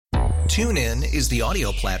TuneIn is the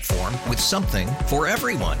audio platform with something for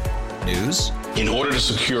everyone. News. In order to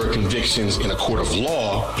secure convictions in a court of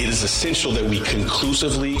law, it is essential that we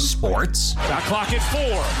conclusively. Sports. Shot clock at 4.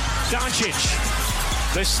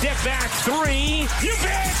 Doncic. The step back 3. You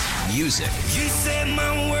bet. Music. You set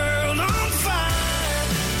my world on fire.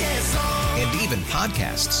 Yes, and even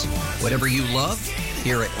podcasts. Whatever you love,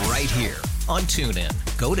 hear it right here on TuneIn.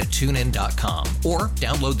 Go to TuneIn.com or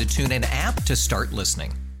download the TuneIn app to start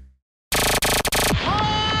listening.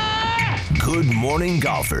 Good morning,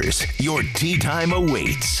 golfers. Your tee time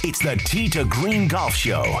awaits. It's the Tee to Green Golf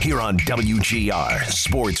Show here on WGR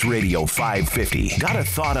Sports Radio 550. Got a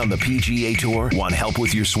thought on the PGA Tour? Want help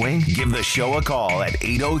with your swing? Give the show a call at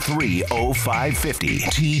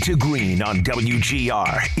 803-0550. Tee to Green on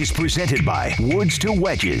WGR is presented by Woods to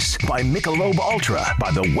Wedges, by Michelob Ultra, by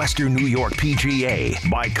the Western New York PGA,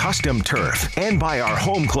 by Custom Turf, and by our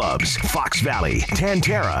home clubs, Fox Valley,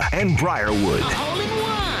 Tantera, and Briarwood.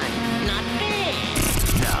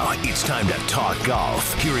 Now it's time to talk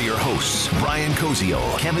golf. Here are your hosts, Brian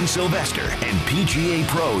Koziol, Kevin Sylvester, and PGA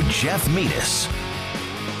Pro Jeff Metis.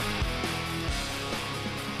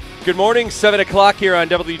 Good morning, 7 o'clock here on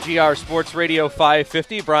WGR Sports Radio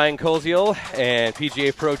 550. Brian Koziol and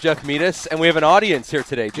PGA Pro Jeff Metis. And we have an audience here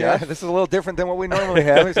today, Jeff. Yeah, this is a little different than what we normally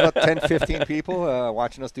have. There's about 10, 15 people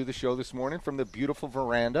watching us do the show this morning from the beautiful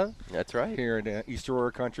veranda. That's right. Here at East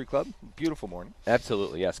Aurora Country Club. Beautiful morning.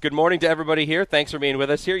 Absolutely, yes. Good morning to everybody here. Thanks for being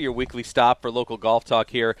with us here. Your weekly stop for local golf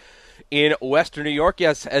talk here in Western New York.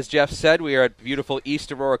 Yes, as Jeff said, we are at beautiful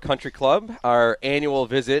East Aurora Country Club, our annual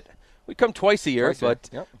visit. We come twice a year, but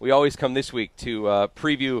yep. We always come this week to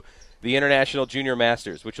preview the International Junior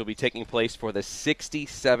Masters, which will be taking place for the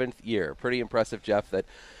 67th year. Pretty impressive, Jeff, that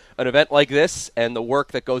an event like this and the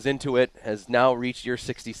work that goes into it has now reached year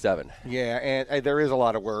 67. Yeah, and there is a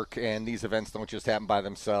lot of work, and these events don't just happen by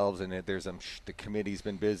themselves, and the committee's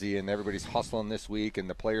been busy, and everybody's hustling this week, and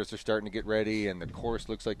the players are starting to get ready, and the course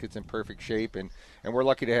looks like it's in perfect shape, and we're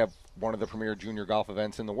lucky to have one of the premier junior golf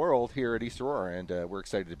events in the world here at East Aurora, and we're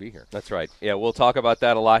excited to be here. That's right. Yeah, we'll talk about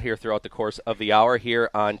that a lot here throughout the course of the hour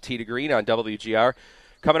here on Tee to Green on WGR.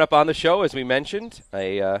 Coming up on the show, as we mentioned,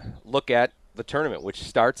 a look at the tournament, which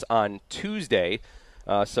starts on Tuesday.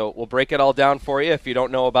 So we'll break it all down for you. If you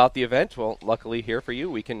don't know about the event, well, luckily here for you,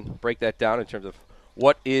 we can break that down in terms of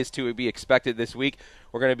what is to be expected this week.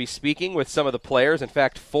 We're going to be speaking with some of the players, in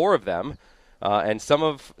fact, 4 of them. And some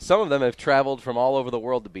of them have traveled from all over the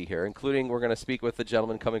world to be here, including we're going to speak with the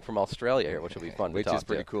gentleman coming from Australia here, which will be fun to talk to. Which is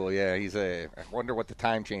pretty cool, yeah. I wonder what the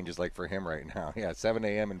time change is like for him right now. Yeah, 7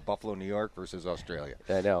 a.m. in Buffalo, New York versus Australia.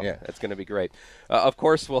 I know. Yeah. That's going to be great. Of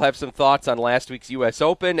course, we'll have some thoughts on last week's U.S.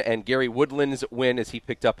 Open and Gary Woodland's win as he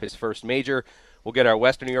picked up his first major. We'll get our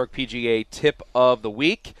Western New York PGA tip of the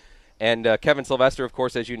week. And Kevin Sylvester, of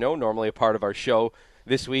course, as you know, normally a part of our show,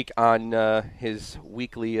 this week on his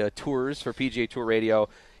weekly tours for PGA Tour Radio,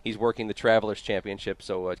 he's working the Travelers Championship.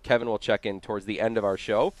 So Kevin will check in towards the end of our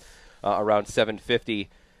show around 7:50,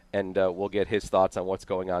 and we'll get his thoughts on what's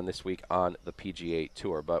going on this week on the PGA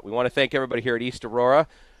Tour. But we want to thank everybody here at East Aurora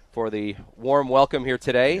for the warm welcome here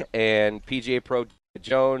today, and PGA Pro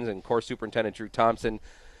Jones and Course Superintendent Drew Thompson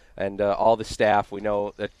and all the staff. We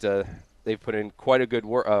know that they've put in quite a good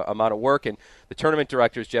amount of work, and the tournament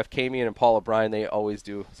directors, Jeff Camian and Paul O'Brien, they always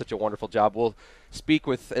do such a wonderful job. We'll speak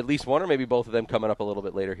with at least one or maybe both of them coming up a little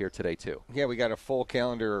bit later here today, too. Yeah, we got a full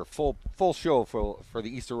calendar, full show for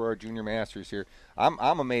the East Aurora Junior Masters here.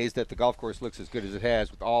 I'm amazed that the golf course looks as good as it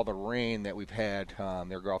has with all the rain that we've had.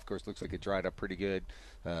 Their golf course looks like it dried up pretty good.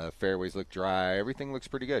 Fairways look dry. Everything looks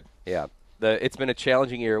pretty good. Yeah, it's been a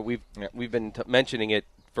challenging year. We've been mentioning it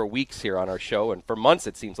for weeks here on our show, and for months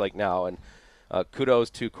it seems like now. And kudos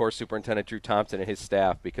to Course Superintendent Drew Thompson and his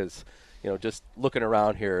staff, because just looking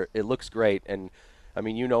around here, it looks great. And I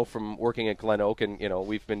mean, from working at Glen Oak, and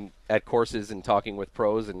we've been at courses and talking with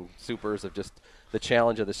pros and supers of just the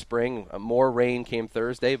challenge of the spring. More rain came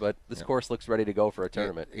Thursday, but this course looks ready to go for a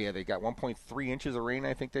tournament. Yeah, they got 1.3 inches of rain,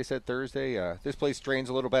 I think they said Thursday. This place drains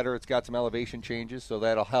a little better. It's got some elevation changes, so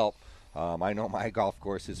that'll help. I know my golf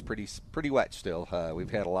course is pretty wet still.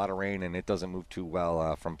 We've had a lot of rain, and it doesn't move too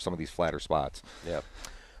well from some of these flatter spots. Yeah.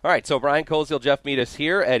 All right, so Brian Koziol, Jeff Metis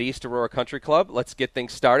here at East Aurora Country Club. Let's get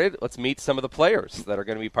things started. Let's meet some of the players that are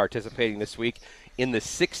going to be participating this week in the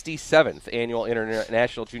 67th Annual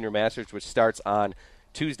International Junior Masters, which starts on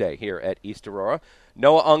Tuesday here at East Aurora.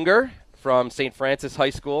 Noah Unger from St. Francis High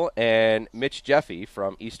School and Mitch Jeffy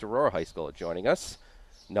from East Aurora High School are joining us.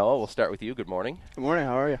 Noah, we'll start with you. Good morning. Good morning.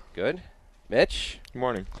 How are you? Good. Mitch? Good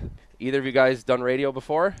morning. Either of you guys done radio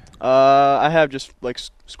before? I have just like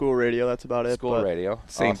school radio. That's about it. School radio.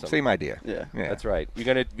 Same idea. Yeah. That's right. You're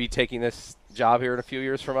going to be taking this job here in a few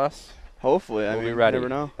years from us? Hopefully. I We'll mean, be ready. You never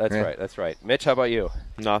know. That's right. Mitch, how about you?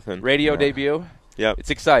 Nothing. Radio debut? Yep. It's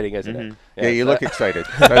exciting, isn't it? Yeah, you look excited.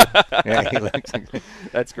 Yeah, he looks.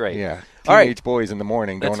 That's great. Yeah. All right. Teenage boys in the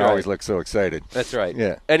morning That's don't always right. look so excited. That's right.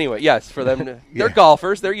 Yeah. Anyway, yes, for them, they're Yeah.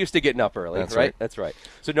 golfers. They're used to getting up early, That's right? right. That's right.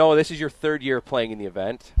 So, Noah, this is your third year playing in the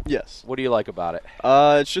event. Yes. What do you like about it?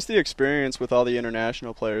 It's just the experience with all the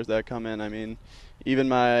international players that come in. I mean, even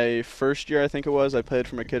my first year, I think it was, I played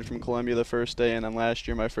from a kid from Colombia the first day, and then last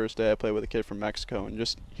year, my first day, I played with a kid from Mexico. And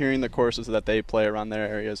just hearing the courses that they play around their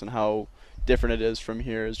areas and how different it is from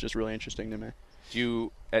here is just really interesting to me. Do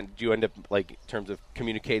you end up, like, in terms of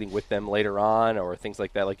communicating with them later on or things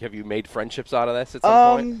like that? Like, have you made friendships out of this at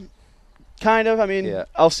some point? Kind of. I mean, Yeah.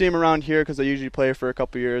 I'll see them around here because I usually play for a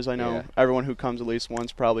couple years. I know Yeah. everyone who comes at least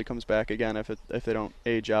once probably comes back again if they don't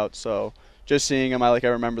age out. So just seeing them, I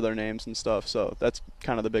remember their names and stuff. So that's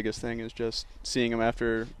kind of the biggest thing is just seeing them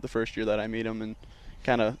after the first year that I meet them and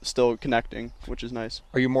kind of still connecting, which is nice.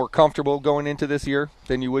 Are you more comfortable going into this year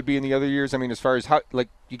than you would be in the other years? I mean, as far as how, like,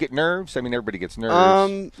 you get nerves? I mean, everybody gets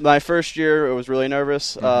nerves. My first year, it was really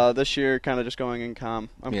nervous. This year, kind of just going in calm.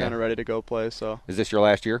 I'm Yeah. kind of ready to go play. So Is this your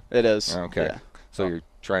last year? it is. Okay. Yeah. So you're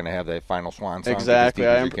trying to have that final swan song. Exactly.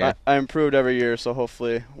 As deep as you can. I improved every year, so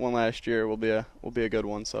hopefully one last year will be a good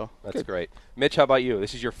one. So That's great. Mitch, how about you?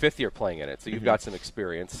 This is your fifth year playing in it, so you've got some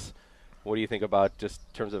experience. What do you think about just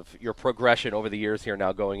in terms of your progression over the years here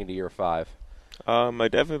now going into year 5? I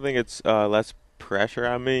definitely think it's less pressure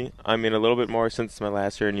on me. I mean, a little bit more since it's my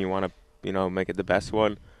last year, and you want to, make it the best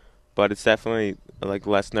one. But it's definitely like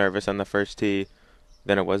less nervous on the first tee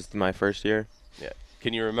than it was my first year. Yeah.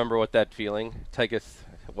 Can you remember what that feeling, Tychus?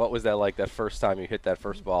 What was that like that first time you hit that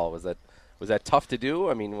first ball? Was that tough to do?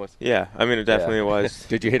 I mean, Yeah, I mean, it definitely was.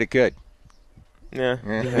 Did you hit it good? Yeah.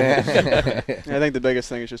 I think the biggest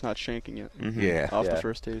thing is just not shanking it Yeah. off Yeah. the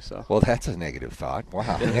first tee. So Well, that's a negative thought.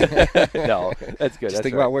 Wow. no, that's good. Just That's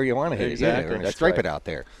think right. about where you want to hit Exactly. it. Yeah, That's stripe right. it out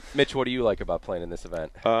there. Mitch, what do you like about playing in this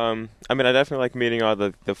event? I mean, I definitely like meeting all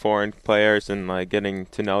the foreign players and like getting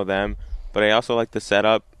to know them. But I also like the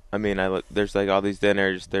setup. I mean, there's like all these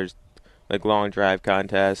dinners. There's like long drive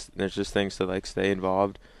contests. There's just things to like stay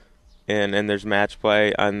involved. And there's match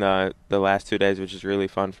play on the last 2 days, which is really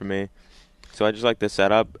fun for me. So I just like the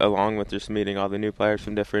setup along with just meeting all the new players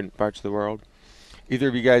from different parts of the world. Either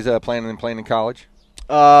of you guys planning on playing in college?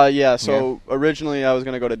 yeah. So originally I was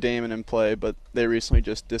going to go to Damon and play, but they recently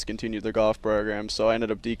just discontinued their golf program, so I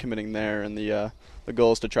ended up decommitting there. And the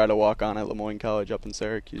goal is to try to walk on at Lemoyne College up in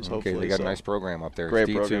Syracuse. Okay, Hopefully, they got so. a nice program up there. Great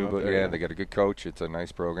It's D2, program up but there, yeah, yeah. they got a good coach. It's a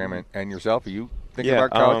nice program. And yourself, are you thinking Yeah,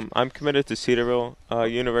 about college? I'm committed to Cedarville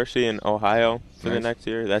University in Ohio for the Nice. next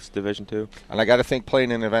year. That's Division II. And I got to think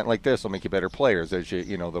playing in an event like this will make you better players. As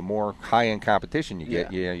the more high-end competition you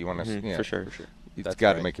get, you want to. For sure. It's That's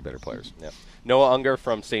got to right. make you better players. Yep. Noah Unger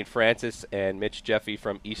from St. Francis and Mitch Jeffy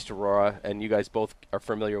from East Aurora, and you guys both are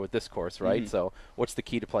familiar with this course, right? So what's the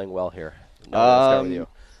key to playing well here? Noah, let's start with you.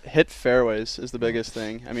 Hit fairways is the biggest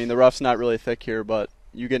thing. I mean, the rough's not really thick here, but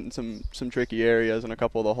you get in some tricky areas in a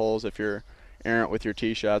couple of the holes if you're errant with your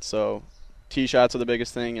tee shots. So tee shots are the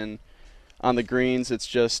biggest thing, and on the greens, it's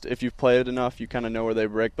just if you've played it enough, you kind of know where they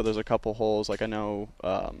break. But there's a couple holes, like I know,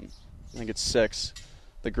 I think it's 6.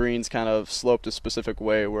 The greens kind of sloped a specific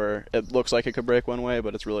way where it looks like it could break one way,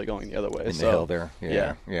 but it's really going the other way. In so, the hill there.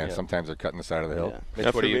 Yeah. Yeah. Sometimes they're cutting the side of the hill. Yeah. Mitch, Now,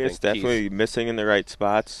 what for do you me, think? it's definitely Keys? missing in the right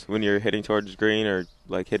spots when you're hitting towards the green or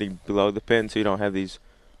like hitting below the pin, so you don't have these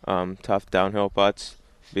tough downhill putts.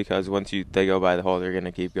 Because once they go by the hole, they're going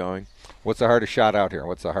to keep going. What's the hardest shot out here?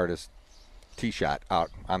 What's the hardest tee shot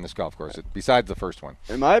out on this golf course besides the first one?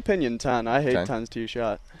 In my opinion, 10. I hate 10? 10's tee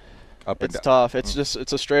shot. Up and It's down. tough. It's just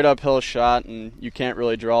it's a straight uphill shot, and you can't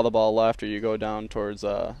really draw the ball left, or you go down towards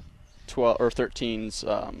 12 or 13's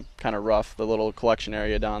kind of rough, the little collection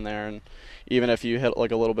area down there. And even if you hit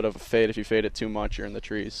like a little bit of a fade, if you fade it too much, you're in the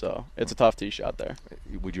trees. So it's a tough tee shot there.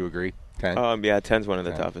 Would you agree? 10? Yeah, 10's one of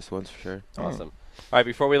the 10. toughest ones for sure. Awesome. All right,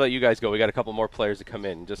 before we let you guys go, we got a couple more players to come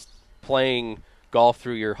in. Just playing golf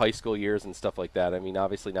through your high school years and stuff like that. I mean,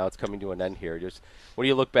 obviously now it's coming to an end here. Just when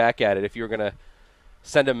you look back at it, if you were going to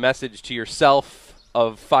send a message to yourself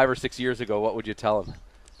of 5 or 6 years ago, what would you tell him?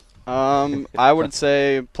 I would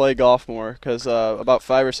say play golf more because about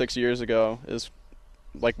 5 or 6 years ago is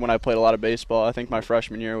like when I played a lot of baseball. I think my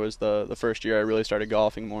freshman year was the first year I really started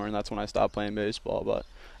golfing more, and that's when I stopped playing baseball. But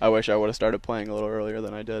I wish I would have started playing a little earlier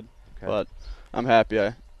than I did. Okay. But I'm happy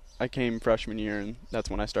I I came freshman year, and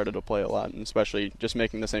that's when I started to play a lot, and especially just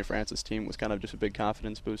making the St. Francis team was kind of just a big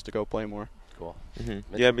confidence boost to go play more. Cool.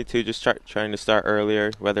 Mm-hmm. Yeah, me too. Just trying to start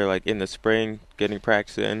earlier, whether like in the spring, getting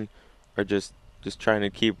practice in, or just trying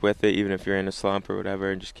to keep with it, even if you're in a slump or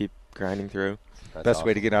whatever, and just keep grinding through. That's Best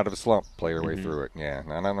way to get out of a slump, play your way through it. Yeah,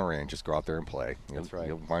 not on the range. Just go out there and play. That's right.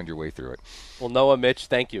 You'll find your way through it. Well, Noah, Mitch,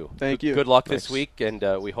 thank you. Thank you. Good luck this week, and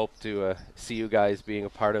we hope to see you guys being a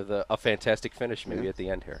part of a fantastic finish maybe at the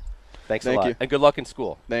end here. Thanks a lot. You. And good luck in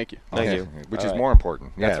school. Thank you. Thank you. Which is more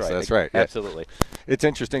important. Yes, that's right. That's right. Absolutely. It's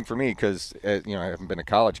interesting for me because, I haven't been a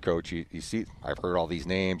college coach. You see, I've heard all these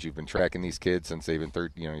names. You've been tracking these kids since they've been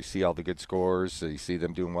you see all the good scores. So you see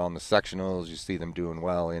them doing well in the sectionals. You see them doing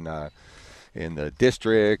well in the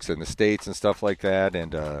districts and the states and stuff like that.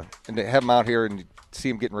 And to have them out here and see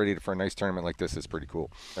them getting ready for a nice tournament like this is pretty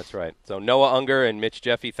cool. That's right. So Noah Unger and Mitch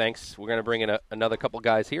Jeffy, thanks. We're going to bring in another couple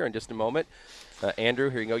guys here in just a moment. Andrew,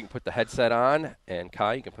 here you go. You can put the headset on. And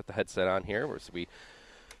Kai, you can put the headset on here. So we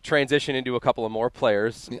transition into a couple of more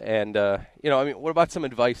players. And, what about some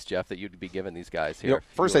advice, Jeff, that you'd be giving these guys here?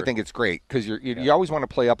 First, I think it's great because you always want to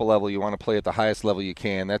play up a level. You want to play at the highest level you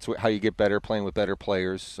can. That's how you get better, playing with better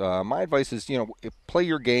players. My advice is, play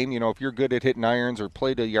your game. If you're good at hitting irons or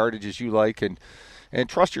play the yardages you like and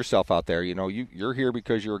trust yourself out there. You're here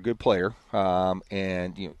because you're a good player,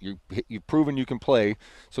 and you've proven you can play.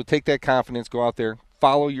 So take that confidence, go out there,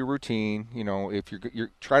 follow your routine. If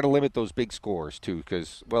you're try to limit those big scores too,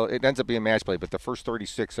 because it ends up being match play, but the first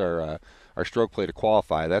 36 are stroke play to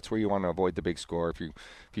qualify. That's where you want to avoid the big score. If you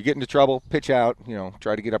get into trouble, pitch out.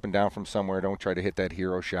 Try to get up and down from somewhere. Don't try to hit that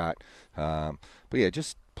hero shot. But yeah,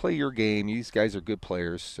 just play your game. These guys are good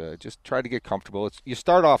players. Just try to get comfortable. You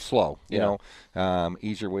start off slow,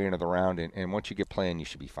 ease your way into the round, and once you get playing, you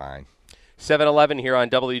should be fine. 7-11 here on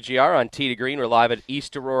WGR on Tee to Green. We're live at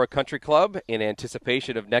East Aurora Country Club in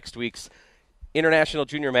anticipation of next week's International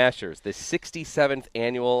Junior Masters, the 67th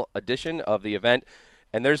annual edition of the event.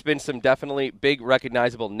 And there's been some definitely big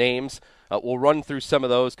recognizable names. We'll run through some of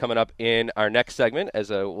those coming up in our next segment as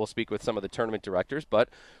we'll speak with some of the tournament directors. But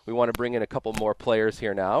we want to bring in a couple more players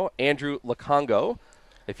here now. Andrew Lukongo.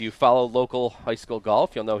 If you follow local high school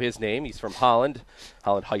golf, you'll know his name. He's from Holland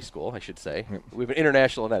High School, I should say. We have an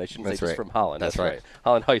international event. I shouldn't say just from Holland. That's right.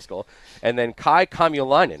 Holland High School. And then Kai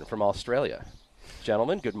Kamulainen from Australia.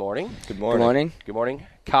 Gentlemen, good morning. Good morning. Good morning.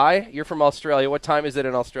 Kai, you're from Australia. What time is it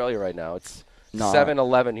in Australia right now? It's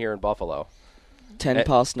 7:11 here in Buffalo. 10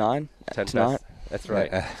 past 9 tonight. That's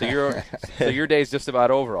right. So your day's just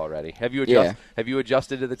about over already. Have you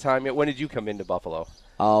adjusted to the time yet? When did you come into Buffalo?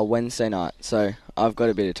 Wednesday night. So I've got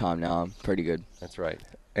a bit of time now. I'm pretty good. That's right.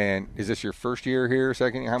 And is this your first year here,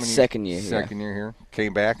 second year? How many? Second year. Second year here.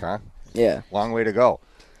 Came back, huh? Yeah. Long way to go.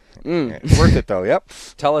 It's worth it though. Yep.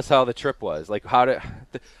 Tell us how the trip was. Like, I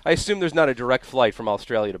assume there's not a direct flight from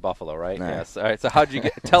Australia to Buffalo, right? No. Yes. All right. So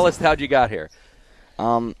tell us how'd you got here?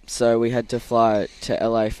 So we had to fly to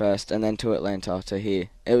LA first and then to Atlanta to here.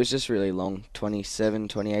 It was just really long, 27,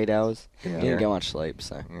 28 hours. Yeah. Didn't get much sleep,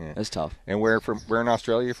 so it was tough. And where in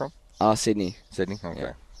Australia are you from? Sydney. Sydney? Okay.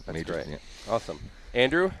 Yeah. That's great. Yeah. Awesome.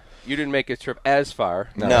 Andrew, you didn't make a trip as far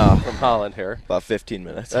no. from Holland here. About 15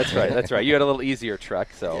 minutes. That's right. You had a little easier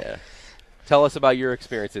trek, so yeah. Tell us about your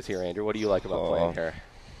experiences here, Andrew. What do you like about playing here?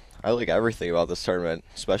 I like everything about this tournament,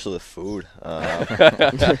 especially the food.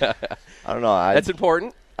 I don't know. That's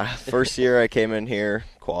important. First year I came in here,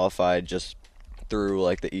 qualified just through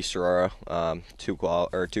like the East Aurora,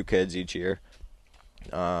 two kids each year.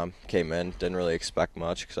 Came in, didn't really expect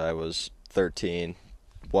much because I was 13.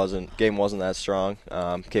 Game wasn't that strong.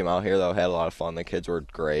 Came out here though, had a lot of fun. The kids were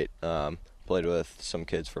great. Played with some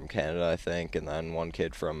kids from Canada, I think, and then one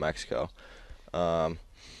kid from Mexico.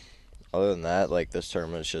 Other than that, like this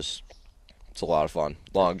tournament is it's a lot of fun.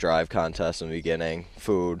 Long drive contest in the beginning,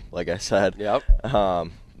 food, like I said. Yep.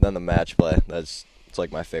 Then the match play. It's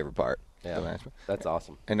like my favorite part. Yeah, that's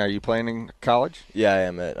awesome. And are you playing in college? Yeah, I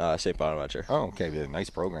am at St. Bonaventure. Oh, okay. A nice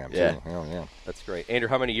program, too. Yeah. Oh, yeah. That's great. Andrew,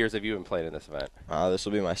 how many years have you been playing in this event? This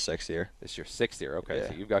will be my 6th year. This is your 6th year. Okay, yeah.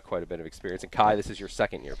 So you've got quite a bit of experience. And Kai, this is your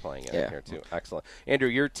 2nd year playing in here, too. Excellent. Andrew,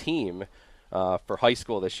 your team for high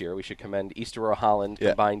school this year, we should commend East Aurora Holland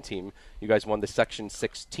combined team. You guys won the Section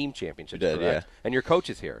 6 team championship, correct? Yeah. And your coach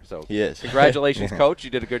is here. So he is. Congratulations, Coach.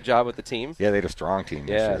 You did a good job with the team. Yeah, they had a strong team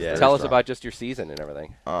this year. Yeah. Tell us about just your season and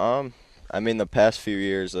everything. I mean, the past few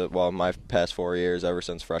years, my past 4 years, ever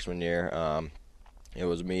since freshman year, it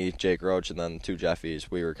was me, Jake Roach, and then 2 Jeffies.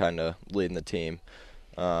 We were kind of leading the team,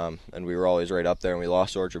 and we were always right up there. And we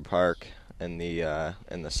lost Orchard Park in the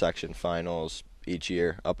section finals each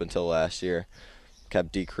year up until last year.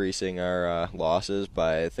 kept decreasing our losses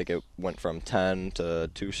by, I think it went from 10 to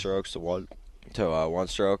 2 strokes to one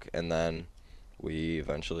stroke, and then we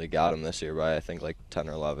eventually got them this year by, I think, like 10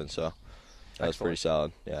 or 11. So that was pretty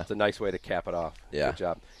solid. Yeah, it's a nice way to cap it off. Yeah, good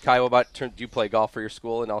job. Kai, what about do you play golf for your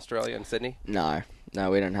school in Australia and Sydney? No,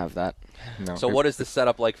 we don't have that. No. So what is the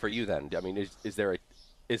setup like for you then? I mean, is there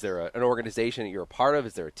an organization that you're a part of?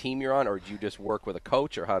 Is there a team you're on, or do you just work with a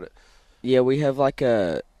coach, or how do? Yeah, we have like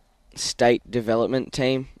a state development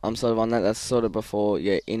team. I'm sort of on that. That's sort of before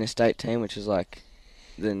your interstate team, which is like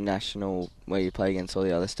the national where you play against all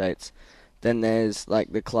the other states. Then there's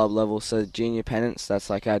like the club level, so junior pennants, that's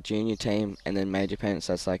like our junior team, and then major pennants,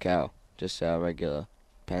 that's like our regular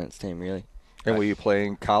pennants team, really. And were you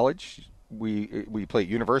playing college? We play at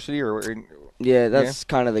university or? Yeah, that's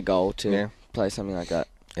kind of the goal to play something like that.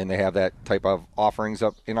 And they have that type of offerings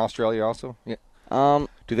up in Australia also. Yeah.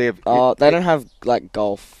 Do they have? They don't have like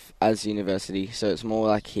golf as university, so it's more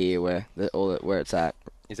like here where it's at.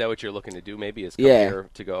 Is that what you're looking to do? Maybe is come here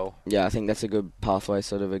to go. Yeah, I think that's a good pathway,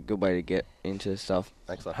 sort of a good way to get into stuff.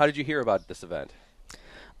 Excellent. How did you hear about this event?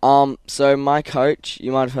 So my coach,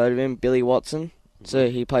 you might have heard of him, Billy Watson. Mm-hmm. So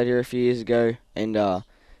he played here a few years ago, and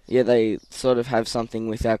they sort of have something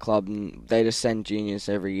with our club, and they just send juniors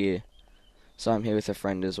every year. So I'm here with a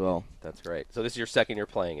friend as well. That's great. So this is your second year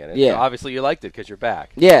playing in it. Yeah. So obviously you liked it because you're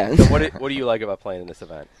back. Yeah. So what do you like about playing in this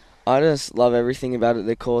event? I just love everything about it.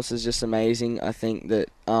 The course is just amazing. I think that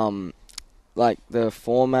like the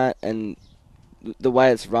format and the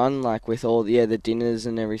way it's run, like with all the dinners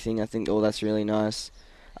and everything, I think all that's really nice.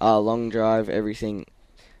 Long drive, everything,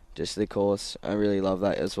 just the course. I really love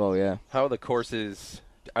that as well. Yeah. How are the courses?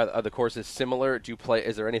 Are the courses similar? Do you play?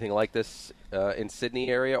 Is there anything like this in Sydney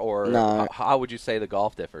area, or no? How would you say the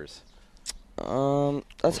golf differs?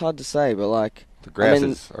 That's hard to say, but like the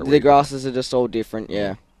grasses. The grasses are just all different.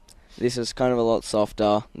 Yeah. This is kind of a lot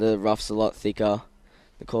softer. The rough's a lot thicker.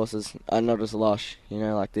 The courses are not as lush,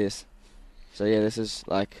 like this. So yeah, this is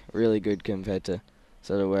like really good compared to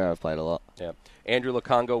sort of where I've played a lot. Yeah. Andrew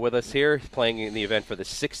Lukongo with us here, playing in the event for the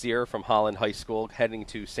 6th year from Holland High School, heading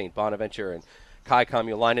to St. Bonaventure, and Kai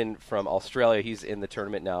Kamulainen from Australia. He's in the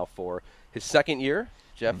tournament now for his 2nd year.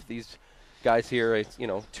 Jeff, these guys here,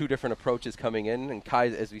 two different approaches coming in, and Kai,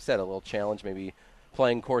 as we said, a little challenge, maybe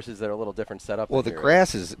playing courses that are a little different setup. Well, the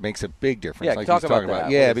grasses makes a big difference. Yeah, like talk he's about talking that.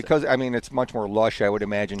 about. Yeah, because it's much more lush, I would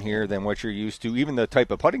imagine, here than what you're used to. Even the type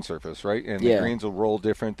of putting surface, right? And the greens will roll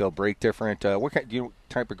different. They'll break different. What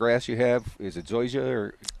type of grass you have? Is it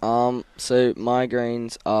zoysia or? So my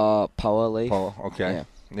greens are poa leaf. Poa, okay.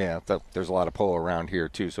 Yeah, there's a lot of poa around here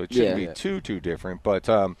too, so it shouldn't be too different. But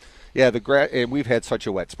the grass. And we've had such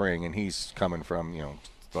a wet spring, and he's coming from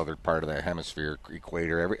the other part of the hemisphere,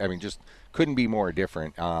 equator. Just couldn't be more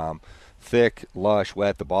different. Thick, lush,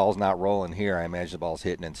 wet. The ball's not rolling here. I imagine the ball's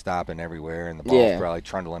hitting and stopping everywhere, and the ball's probably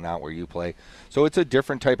trundling out where you play. So it's a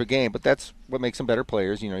different type of game, but that's what makes them better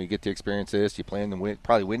players. You get to experience this. You play in the wind,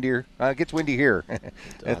 probably windier. It gets windy here.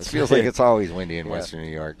 It feels like it's always windy in Western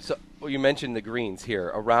New York. So you mentioned the greens here.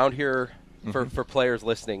 Around here, for players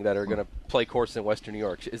listening that are going to play courses in Western New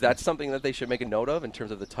York, is that something that they should make a note of in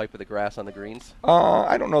terms of the type of the grass on the greens?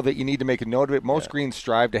 I don't know that you need to make a note of it. Most greens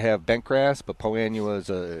strive to have bent grass, but Poa annua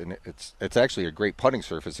is it's actually a great putting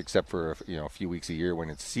surface, except for a few weeks a year when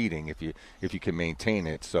it's seeding, if you can maintain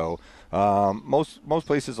it. So most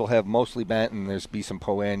places will have mostly bent, and there's be some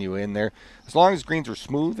Poa annua in there. As long as greens are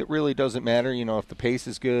smooth, it really doesn't matter. If the pace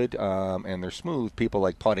is good and they're smooth, people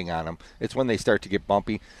like putting on them. It's when they start to get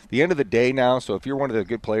bumpy. The end of the day now, so if you're one of the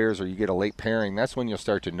good players or you get a late pairing, that's when you'll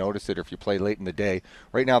start to notice it, or if you play late in the day.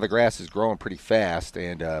 Right now the grass is growing pretty fast,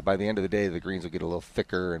 and by the end of the day the greens will get a little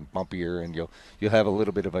thicker and bumpier, and you'll have a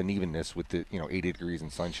little bit of unevenness with the 80 degrees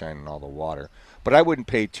and sunshine and all the water. But I wouldn't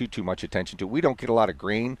pay too much attention to it. We don't get a lot of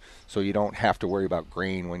grain, so you don't have to worry about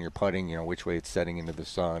grain when you're putting, which way it's setting into the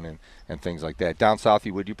sun and things like that. Down south do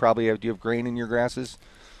you have grain in your grasses?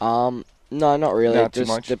 No, not really. Not it just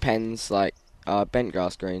too much? depends. Like bent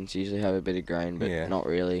grass greens usually have a bit of grain, but not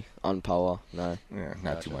really on Poa. No. Yeah,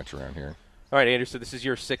 not too much around here. All right, Andrew. So this is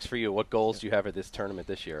your 6th for you. What goals do you have at this tournament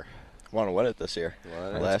this year? Want to win it this year.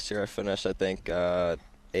 Last year I finished, I think,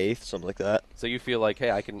 8th, something like that. So you feel like,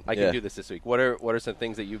 hey, I can do this week. What are some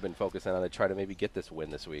things that you've been focusing on to try to maybe get this win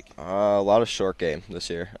this week? A lot of short game this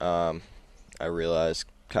year. I realized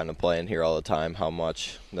kind of playing here all the time how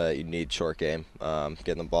much that you need short game.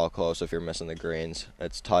 Getting the ball close if you're missing the greens.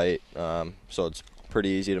 It's tight, so it's pretty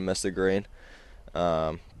easy to miss the green.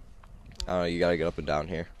 I don't know, you got to get up and down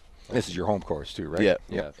here. This is your home course too, right?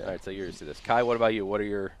 Yeah. All right, so you're used to this. Kai, what about you? What are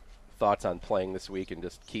your thoughts on playing this week and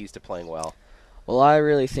just keys to playing well? Well, I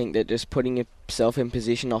really think that just putting yourself in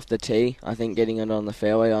position off the tee, I think getting it on the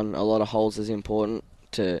fairway on a lot of holes is important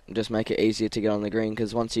to just make it easier to get on the green,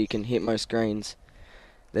 because once you can hit most greens,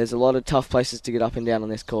 there's a lot of tough places to get up and down on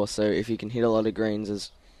this course, so if you can hit a lot of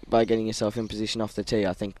greens by getting yourself in position off the tee,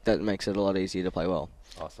 I think that makes it a lot easier to play well.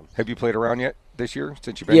 Awesome. Have you played around yet this year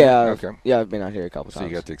since you've been here? Yeah, I've been out here a couple times. So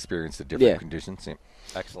you got to experience the different conditions. Yeah.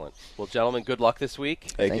 Excellent. Well, gentlemen, good luck this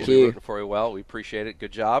week. Thank We're you. rooting for you well. We appreciate it.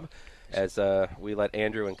 Good job. As we let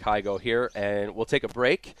Andrew and Kai go here, and we'll take a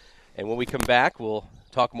break. And when we come back, we'll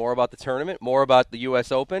talk more about the tournament, more about the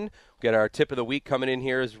U.S. Open. We'll get our tip of the week coming in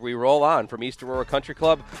here as we roll on from East Aurora Country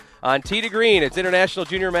Club on Tee to Green. It's International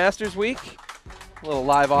Junior Masters Week. A little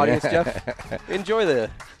live audience, Jeff. Enjoy the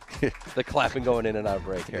clapping going in and out of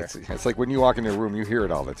break here. It's like when you walk into a room, you hear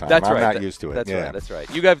it all the time. That's I'm right. not used to it. That's right. That's right.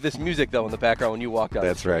 You have this music, though, in the background when you walk down.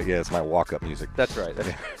 That's right. Yeah, it's my walk-up music. That's right. That's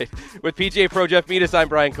right. With PGA Pro Jeff Metis, I'm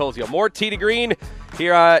Brian Colzio. More Tee to Green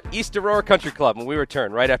here at East Aurora Country Club when we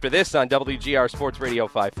return right after this on WGR Sports Radio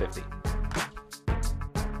 550.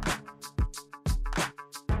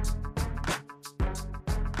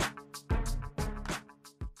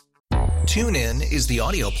 TuneIn is the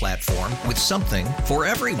audio platform with something for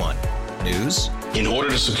everyone. News. In order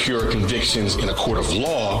to secure convictions in a court of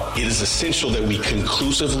law, it is essential that we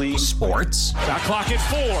conclusively. Sports. Shot clock at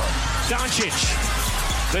 4.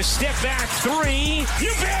 Doncic. The step back 3.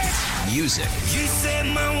 You bet. Music. You set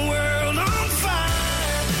my world on fire.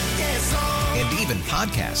 Yes, and even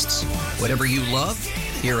podcasts. Whatever you love,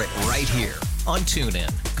 hear it right here on TuneIn.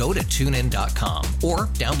 Go to TuneIn.com or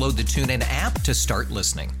download the TuneIn app to start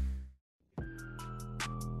listening.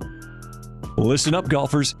 Listen up,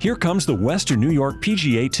 golfers. Here comes the Western New York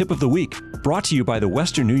PGA Tip of the Week, brought to you by the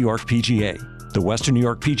Western New York PGA. The Western New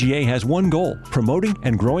York PGA has one goal: promoting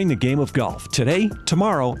and growing the game of golf today,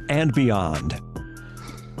 tomorrow, and beyond.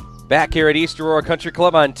 Back here at East Aurora Country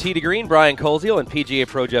Club on Tee to Green, Brian Colzio and PGA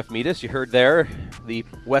Pro Jeff Metis. You heard there the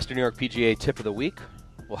Western New York PGA Tip of the Week.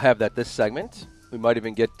 We'll have that this segment. We might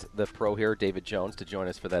even get the pro here, David Jones, to join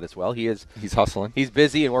us for that as well. He's hustling. He's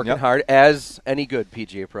busy and working hard, as any good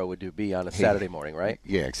PGA pro would be on a Saturday morning, right?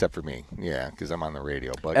 Yeah, except for me. Yeah, because I'm on the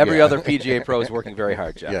radio. But every other PGA pro is working very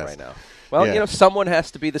hard, Jeff, right now. Well, someone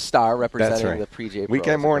has to be the star representing the PGA Pro.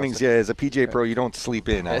 Weekend mornings, as a PGA Pro, you don't sleep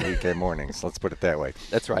in on weekend mornings. Let's put it that way.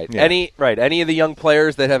 That's right. Yeah. Any of the young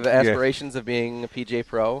players that have aspirations of being a PGA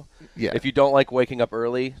Pro, if you don't like waking up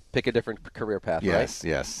early, pick a different career path, right?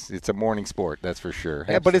 Yes. It's a morning sport, that's for sure.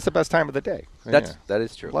 Yeah, but it's the best time of the day. That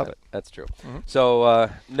is true. Love it. That's true. Mm-hmm. So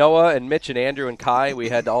Noah and Mitch and Andrew and Kai, we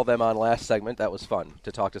had all them on last segment. That was fun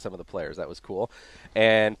to talk to some of the players. That was cool.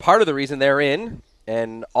 And part of the reason they're in,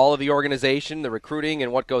 and all of the organization, the recruiting,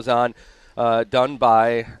 and what goes on, done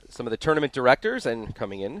by some of the tournament directors, and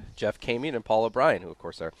coming in, Jeff Kamian and Paul O'Brien, who, of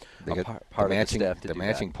course, are part of the staff to the do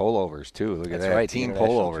matching that. pullovers, too. Look at That's that. Right, Team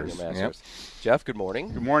pullovers. Yep. Jeff, good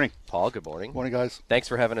morning. Good morning. Paul, good morning. Morning, guys. Thanks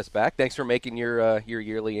for having us back. Thanks for making your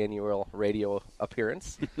yearly annual radio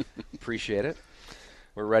appearance. Appreciate it.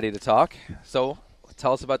 We're ready to talk. So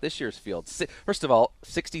tell us about this year's field. First of all,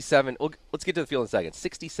 67. Let's get to the field in a second.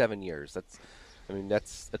 67 years.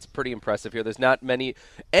 That's pretty impressive here. There's not any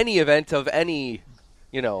event of any,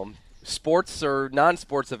 sports or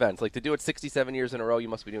non-sports events. Like, to do it 67 years in a row, you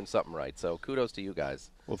must be doing something right. So kudos to you guys.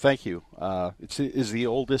 Well, thank you. It is the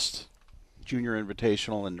oldest junior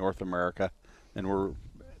invitational in North America, and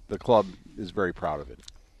the club is very proud of it.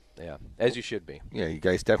 Yeah, as you should be. Yeah, you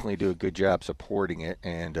guys definitely do a good job supporting it,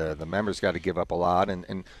 and the members got to give up a lot,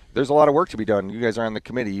 and there's a lot of work to be done. You guys are on the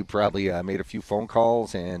committee. You probably made a few phone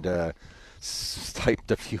calls and typed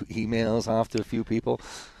a few emails off to a few people.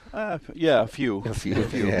 A few.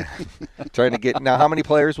 Yeah. Trying to get now. How many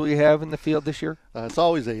players will you have in the field this year? It's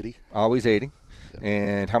always 80. Always 80. Yeah.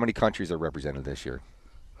 And how many countries are represented this year?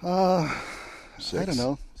 6. I don't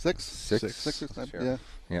know. 6. 6. Sure. Yeah.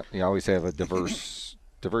 Yeah. You always have a diverse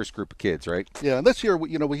group of kids, right? Yeah. And this year,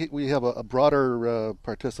 we have a broader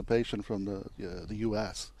participation from the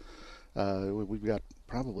U.S. We've got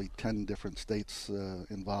probably 10 different states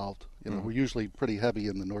involved. We're usually pretty heavy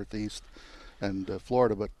in the Northeast and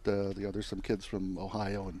Florida, but there's some kids from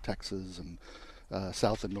Ohio and Texas and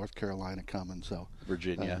South and North Carolina coming. So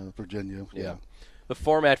Virginia. Yeah. The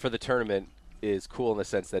format for the tournament is cool in the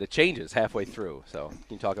sense that it changes halfway through. So can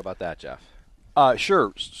you talk about that, Jeff?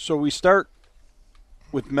 Sure. So we start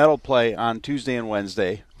with medal play on Tuesday and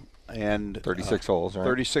Wednesday, and 36 holes, right?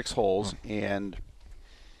 36 holes, and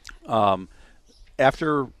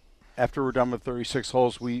after we're done with 36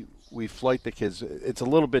 holes, we flight the kids. It's a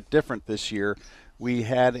little bit different this year. We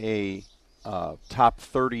had a top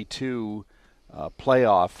 32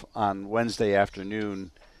 playoff on Wednesday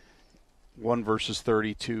afternoon. 1 versus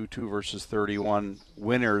 32, 2 versus 31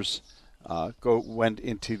 winners went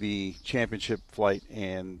into the championship flight,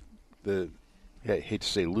 and I hate to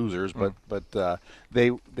say losers, but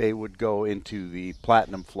they would go into the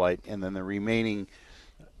platinum flight, and then the remaining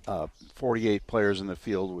 48 players in the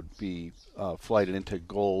field would be flighted into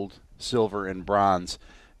gold, silver, and bronze.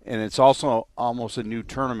 And it's also almost a new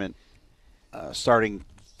tournament starting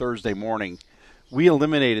Thursday morning. We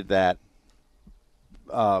eliminated that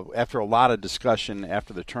after a lot of discussion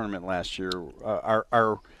after the tournament last year.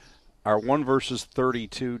 Our 1 versus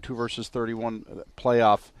 32, 2 versus 31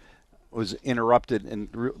 playoff was interrupted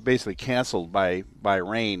and basically canceled by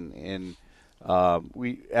rain. And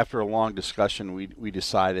after a long discussion, we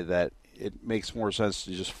decided that it makes more sense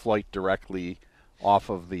to just flight directly off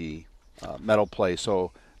of the medal play.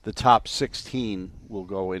 So the top 16 will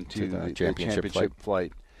go into the championship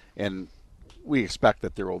flight, and we expect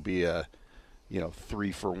that there will be a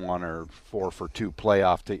 3-for-1 or 4-for-2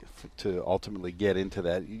 playoff to ultimately get into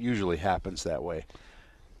that. It usually happens that way.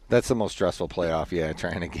 That's the most stressful playoff,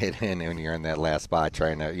 trying to get in when you're in that last spot,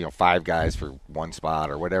 trying to, 5 guys for 1 spot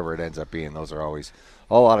or whatever it ends up being. Those are always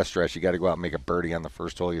a lot of stress. You got to go out and make a birdie on the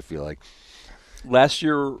first hole, you feel like. Last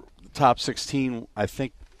year, top 16, I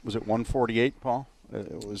think, was it 148, Paul?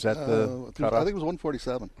 Was that the cutoff? I think it was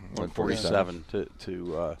 147. 147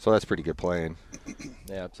 so that's pretty good playing.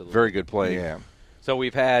 Yeah, absolutely. Very good play. Yeah. So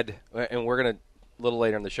we've had, and we're going to, a little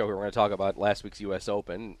later in the show here, we're going to talk about last week's U.S.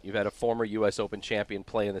 Open. You've had a former U.S. Open champion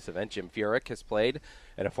play in this event. Jim Furyk has played,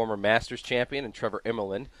 and a former Masters champion, and Trevor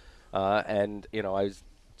Immelman. And, I was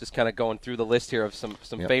just kind of going through the list here of some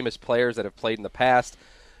famous players that have played in the past.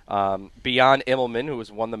 Beyond Immelman, who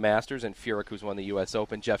has won the Masters, and Furyk, who's won the U.S.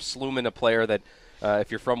 Open. Jeff Sluman, a player that,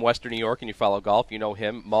 if you're from Western New York and you follow golf, you know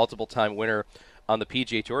him, multiple-time winner on the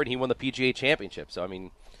PGA Tour, and he won the PGA Championship. So, I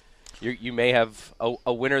mean, you may have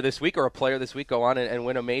a winner this week or a player this week go on and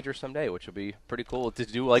win a major someday, which would be pretty cool to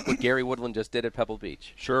do, like what Gary Woodland just did at Pebble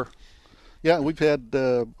Beach. Sure. Yeah, we've had,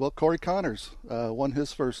 Corey Connors won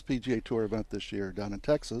his first PGA Tour event this year down in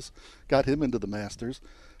Texas, got him into the Masters.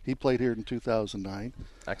 He played here in 2009.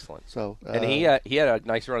 Excellent. So, and he had a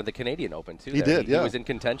nice run at the Canadian Open, too. He did, yeah. He was in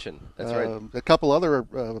contention. That's right. A couple other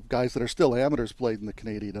guys that are still amateurs played in the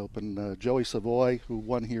Canadian Open. Joey Savoy, who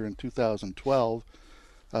won here in 2012.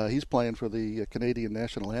 He's playing for the Canadian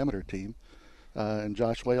National Amateur Team. And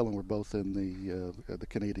Josh Whalen were both in the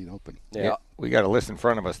Canadian Open. Yeah, we got a list in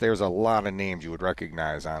front of us. There's a lot of names you would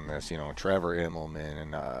recognize on this. Trevor Immelman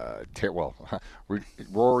and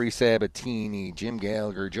Rory Sabatini, Jim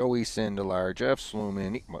Gallagher, Joey Sindelar, Jeff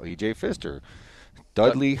Sluman, E.J. Pfister,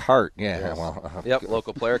 Dudley Hart. Yeah, yes.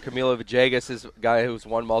 Local player. Camilo Villegas is a guy who's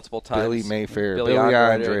won multiple times. Billy Mayfair, Billy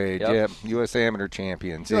Andre, U.S. Amateur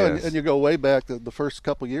champions. Yes. And you go way back, the first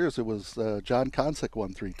couple years, it was John Konsick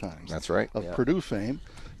won 3 times. That's right. Of Purdue fame.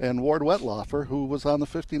 And Ward Wetlaufer, who was on the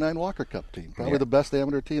 59 Walker Cup team. Probably the best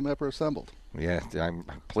amateur team ever assembled. Yeah,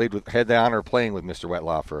 had the honor of playing with Mr.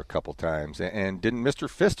 Wetlaufer a couple times. And didn't Mr.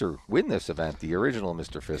 Pfister win this event, the original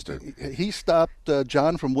Mr. Pfister? He stopped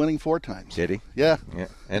John from winning 4 times. Did he? Yeah.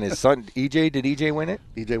 And his son, EJ, did EJ win it?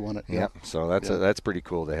 EJ won it, yeah. So that's pretty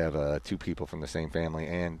cool to have 2 people from the same family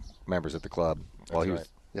and members at the club. That's right.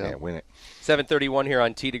 Win it. 7:31 here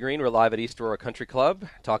on Tee to Green. We're live at East Aurora Country Club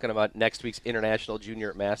talking about next week's International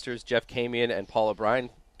Junior Masters. Jeff Camion and Paul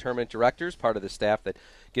O'Brien, tournament directors, part of the staff that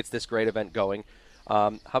gets this great event going.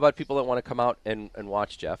 How about people that want to come out and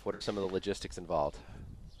watch, Jeff? What are some of the logistics involved?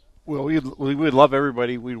 Well, we would love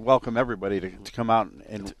everybody. We'd welcome everybody to come out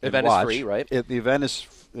and event watch. Is free, right? The event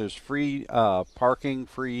is free, parking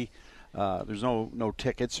free. There's no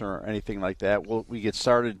tickets or anything like that. We get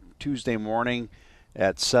started Tuesday morning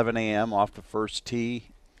at 7 a.m. off the first tee,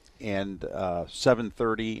 and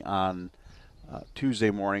 7:30 on Tuesday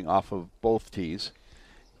morning off of both tees,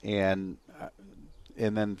 and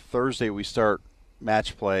then Thursday we start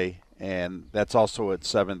match play, and that's also at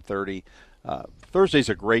 7:30. Thursday's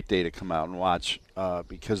a great day to come out and watch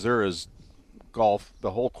because there is golf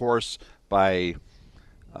the whole course by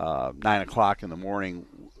 9 o'clock in the morning.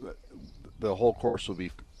 The whole course will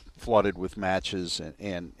be flooded with matches,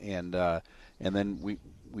 and then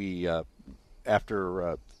we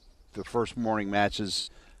after the first morning matches,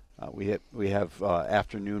 we have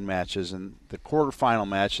afternoon matches, and the quarterfinal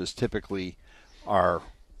matches typically are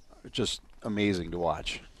just amazing to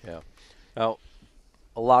watch. Yeah. Now,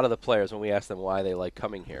 a lot of the players, when we ask them why they like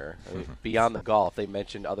coming here, beyond the golf, they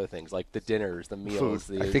mentioned other things like the dinners, the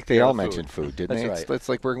meals. I think they all mentioned food, didn't they? Right. It's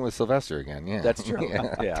like working with Sylvester again. Yeah, that's true.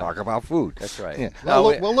 Yeah. Talk about food. That's right. Yeah.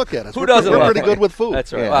 Well, look at us. Who doesn't? We're pretty good with food.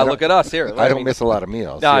 That's right. Yeah, well, look at us here. I don't miss a lot of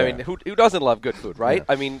meals. No, I mean, who doesn't love good food, right?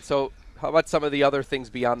 Yeah. I mean, so How about some of the other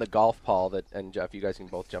things beyond the golf, Paul, and Jeff, you guys can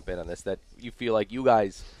both jump in on this, that you feel like you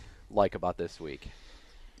guys like about this week?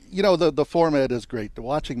 The format is great. The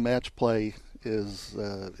watching match play is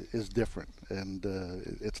different, and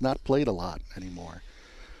it's not played a lot anymore.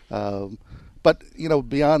 But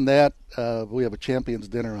beyond that, we have a champions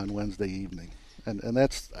dinner on Wednesday evening, and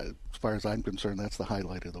that's, as far as I'm concerned, that's the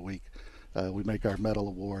highlight of the week. We make our medal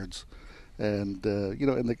awards, and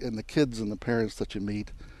and the kids and the parents that you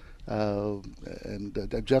meet. And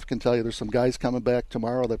Jeff can tell you, there's some guys coming back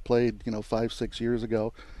tomorrow that played 5-6 years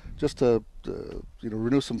ago, just to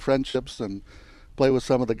renew some friendships and play with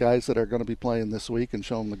some of the guys that are going to be playing this week and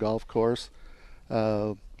show them the golf course.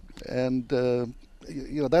 That's the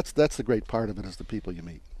great part of it, is the people you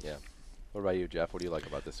meet. Yeah. What about you, Jeff? What do you like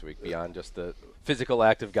about this week beyond just the physical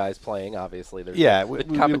act of guys playing? Obviously, there's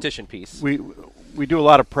the competition piece. We do a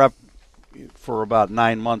lot of prep for about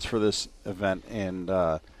 9 months for this event, and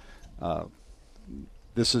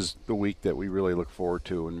this is the week that we really look forward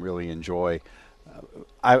to and really enjoy.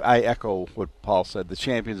 I echo what Paul said. The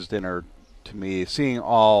Champions Dinner, to me, seeing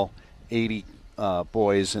all 80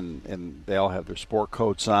 boys, and they all have their sport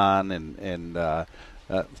coats on, and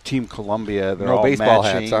Team Columbia, they're all baseball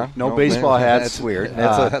matching. hats, huh? No baseball hats. That's weird.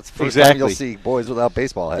 That's the first exactly. time you'll see boys without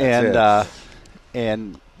baseball hats.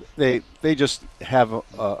 And they just have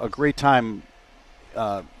a great time,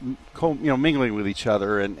 mingling with each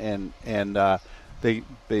other, and there's a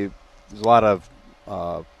lot of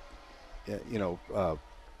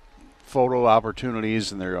photo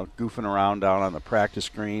opportunities, and they're goofing around down on the practice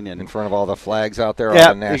green and in front of all the flags out there, all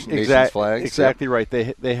the nation's flags. Exactly right.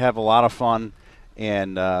 They have a lot of fun,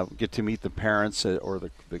 and get to meet the parents or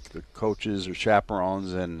the coaches or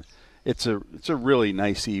chaperones, and it's a really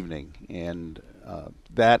nice evening. And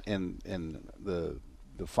that and the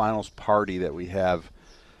finals party that we have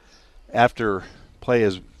after play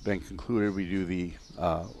has been concluded, we do the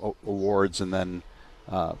awards, and then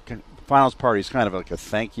finals party is kind of like a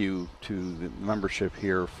thank you to the membership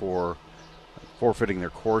here for forfeiting their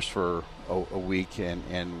course for a week,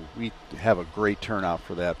 and we have a great turnout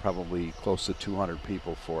for that, probably close to 200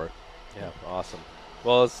 people for it. Yeah, awesome.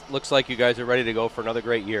 Well, it looks like you guys are ready to go for another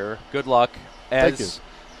great year. Good luck. Thank you.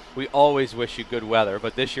 We always wish you good weather,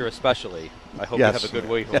 but this year especially, I hope you have a good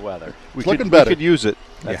week of weather. We could use it.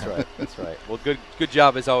 That's right. That's right. Well, good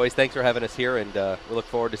job as always. Thanks for having us here, and we look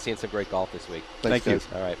forward to seeing some great golf this week. Thank you.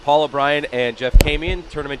 All right, Paul O'Brien and Jeff Kamian,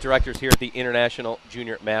 tournament directors here at the International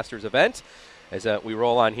Junior Masters event. As we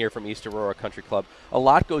roll on here from East Aurora Country Club, a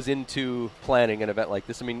lot goes into planning an event like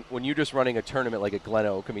this. I mean, when you're just running a tournament like at Glen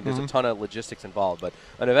Oak, I mean, there's a ton of logistics involved. But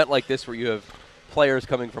an event like this, where you have players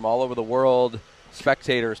coming from all over the world,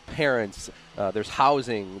 spectators, parents, there's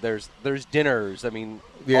housing, there's dinners. I mean,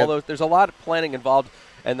 all those. There's a lot of planning involved,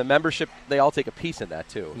 and the membership, they all take a piece in that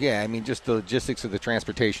too. Yeah, I mean, just the logistics of the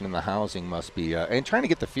transportation and the housing must be, and trying to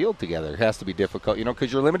get the field together has to be difficult,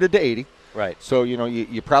 because you're limited to 80. Right. So,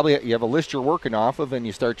 you probably you have a list you're working off of, and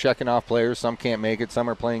you start checking off players. Some can't make it, some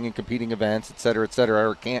are playing in competing events, et cetera,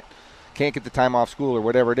 or can't get the time off school or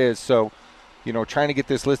whatever it is. So, trying to get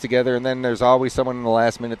this list together, and then there's always someone in the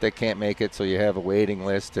last minute that can't make it, so you have a waiting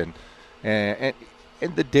list, and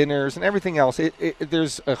the dinners and everything else.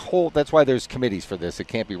 There's a whole. That's why there's committees for this. It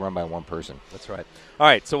can't be run by one person. That's right. All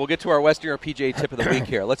right, so we'll get to our Western Europe PGA tip of the week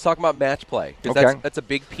here. Let's talk about match play, because that's a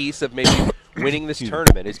big piece of maybe winning this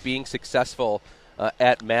tournament, is being successful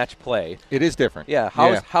at match play. It is different. Yeah.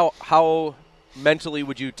 How mentally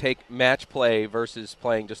would you take match play versus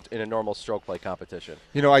playing just in a normal stroke play competition?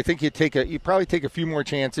 I think you probably take a few more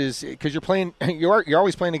chances, because you're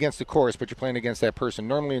always playing against the course, but you're playing against that person.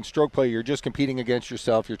 Normally in stroke play, you're just competing against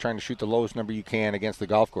yourself. You're trying to shoot the lowest number you can against the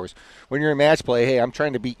golf course. When you're in match play, hey, I'm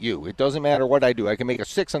trying to beat you. It doesn't matter what I do. I can make a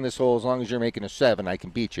 6 on this hole. As long as you're making a 7, I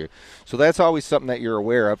can beat you. So that's always something that you're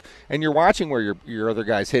aware of, and you're watching where your other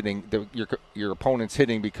guy's hitting, your opponent's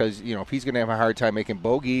hitting, because if he's going to have a hard time making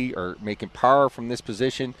bogey or making par from this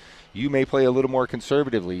position, you may play a little more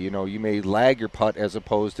conservatively. You may lag your putt as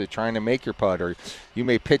opposed to trying to make your putt, or you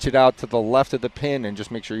may pitch it out to the left of the pin and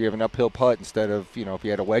just make sure you have an uphill putt instead of, if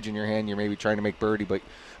you had a wedge in your hand, you're maybe trying to make birdie, but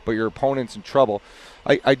your opponent's in trouble.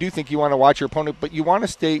 I do think you want to watch your opponent, but you want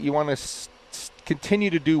to continue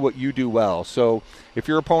to do what you do well. So if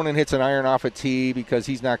your opponent hits an iron off a tee because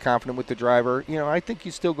he's not confident with the driver, I think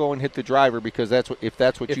you still go and hit the driver, because that's what you do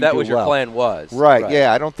well. If that was your plan was. Right,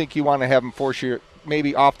 yeah. I don't think you want to have him force you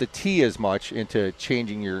maybe off the tee as much into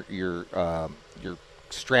changing your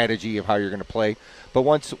strategy of how you're going to play. But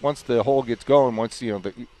once the hole gets going,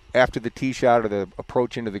 after the tee shot or the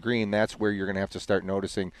approach into the green, that's where you're going to have to start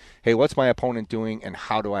noticing, hey, what's my opponent doing and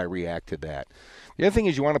how do I react to that? The other thing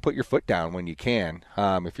is you want to put your foot down when you can.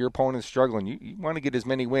 If your opponent's struggling, you want to get as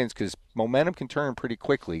many wins because momentum can turn pretty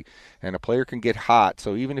quickly, and a player can get hot.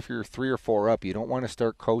 So even if you're 3 or 4 up, you don't want to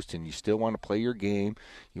start coasting. You still want to play your game.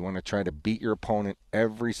 You want to try to beat your opponent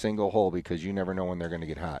every single hole because you never know when they're going to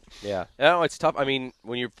get hot. Yeah, no, it's tough. I mean,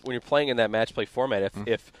 when you're playing in that match play format,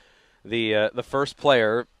 if the first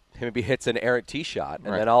player maybe hits an errant tee shot,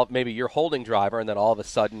 and then maybe you're holding driver, and then all of a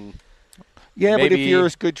sudden. Yeah, but if you're a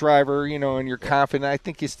good driver, and you're confident, I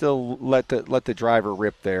think you still let the driver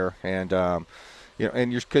rip there, and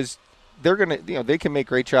because they're gonna, they can make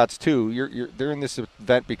great shots too. They're in this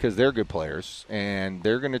event because they're good players, and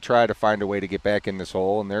they're gonna try to find a way to get back in this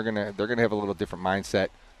hole, and they're gonna have a little different mindset,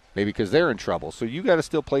 maybe because they're in trouble. So you got to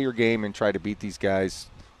still play your game and try to beat these guys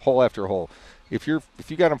hole after hole. If you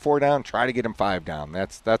got them 4 down, try to get them 5 down.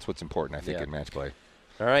 That's what's important, I think, in match play.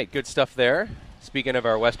 All right, good stuff there. Speaking of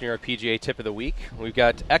our Western New York PGA Tip of the Week, we've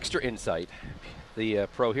got Extra Insight. The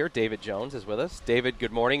pro here, David Jones, is with us. David,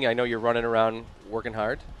 good morning. I know you're running around working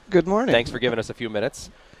hard. Good morning. Thanks for giving us a few minutes.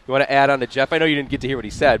 You want to add on to Jeff? I know you didn't get to hear what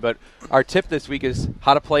he said, but our tip this week is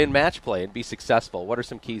how to play in match play and be successful. What are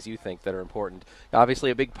some keys you think that are important? Obviously,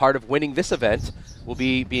 a big part of winning this event will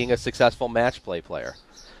be being a successful match play player.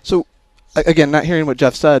 So, again, not hearing what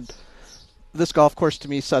Jeff said, this golf course to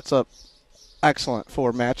me sets up excellent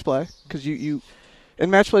for match play because you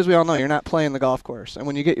in match plays, we all know you're not playing the golf course, and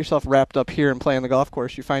when you get yourself wrapped up here and playing the golf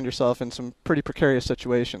course, you find yourself in some pretty precarious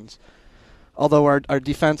situations. Although our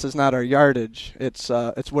defense is not our yardage, it's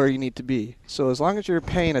where you need to be. So as long as you're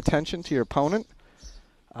paying attention to your opponent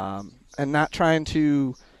and not trying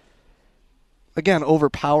to, again,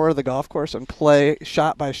 overpower the golf course and play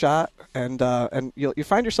shot by shot, and you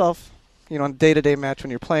find yourself, on a day-to-day match when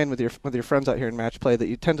you're playing with your friends out here in match play, that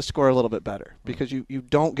you tend to score a little bit better because you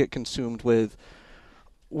don't get consumed with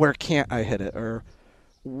where can't I hit it or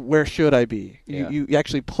where should I be. Yeah. You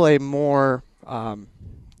actually play more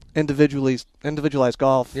individualized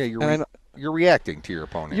golf. Yeah, you're reacting to your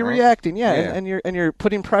opponent. You're right? reacting, yeah. And you're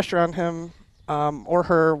putting pressure on him or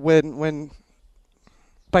her when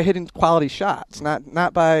by hitting quality shots,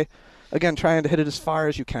 not by, again, trying to hit it as far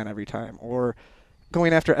as you can every time or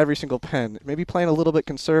going after every single pin. Maybe playing a little bit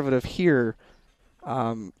conservative here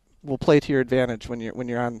will play to your advantage when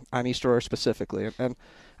you're on East Aurora specifically. And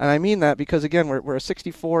I mean that because, again, we're a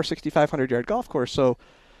 6,500 yard golf course. So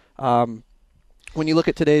when you look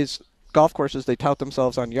at today's golf courses, they tout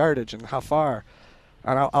themselves on yardage and how far.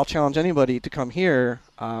 And I'll challenge anybody to come here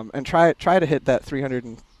and try to hit that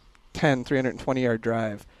 310, 320 yard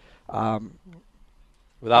drive.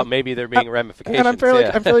 Without maybe there being ramifications. And I'm fairly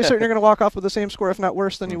certain you're going to walk off with the same score, if not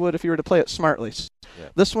worse, than you would if you were to play it smartly. Yeah.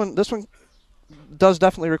 This one does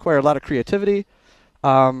definitely require a lot of creativity,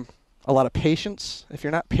 a lot of patience. If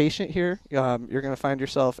you're not patient here, you're going to find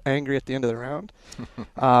yourself angry at the end of the round.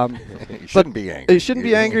 You shouldn't be angry. You shouldn't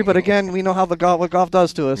be angry, but again, we know what golf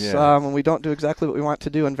does to us when we don't do exactly what we want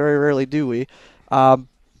to do, and very rarely do we. But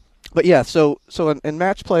yeah, so in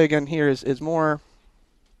match play again here is more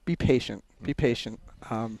be patient. Be patient.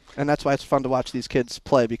 And that's why it's fun to watch these kids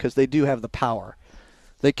play because they do have the power.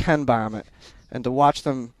 They can bomb it. And to watch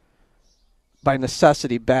them, by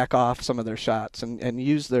necessity, back off some of their shots and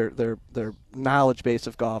use their knowledge base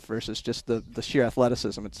of golf versus just the sheer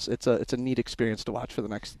athleticism. It's a neat experience to watch for the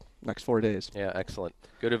next 4 days. Yeah, excellent.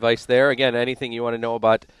 Good advice there. Again, anything you want to know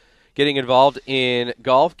about getting involved in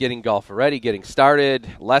golf, getting golf ready, getting started,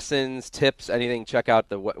 lessons, tips, anything, check out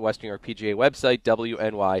the Western New York PGA website,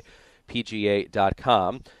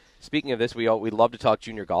 WNYPGA.com. Speaking of this, we love to talk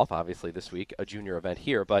junior golf, obviously, this week, a junior event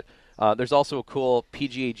here. But there's also a cool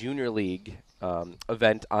PGA Junior League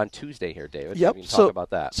event on Tuesday here, David. Yep. We can talk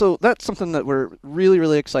about that. So that's something that we're really,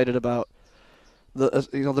 really excited about.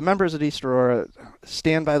 The members at East Aurora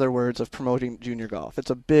stand by their words of promoting junior golf.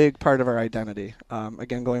 It's a big part of our identity.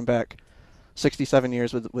 Again, going back 67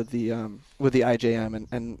 years with the IJM,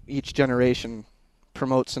 and each generation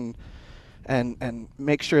promotes and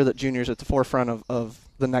make sure that juniors are at the forefront of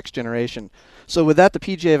the next generation. So with that, the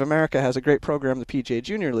PGA of America has a great program, the PGA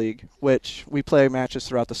Junior League, which we play matches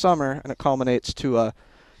throughout the summer, and it culminates to a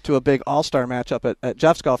big all-star matchup at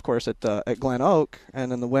Jeff's golf course at Glen Oak,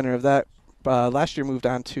 and then the winner of that last year moved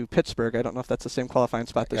on to Pittsburgh. I don't know if that's the same qualifying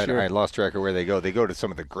spot this year. I lost track of where they go. They go to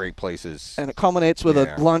some of the great places. And it culminates with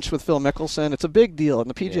a lunch with Phil Mickelson. It's a big deal, and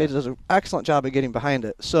the PGA does an excellent job of getting behind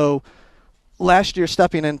it. So last year,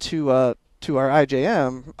 stepping into to our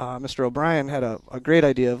IJM, Mr. O'Brien had a great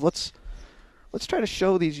idea of let's try to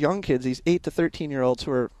show these young kids, these 8 to 13-year-olds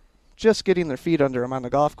who are just getting their feet under them on the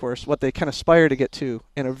golf course, what they can aspire to get to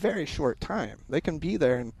in a very short time. They can be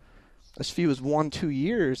there in as few as 1-2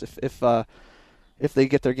 years if they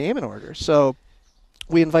get their game in order. So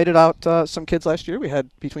we invited out some kids last year. We had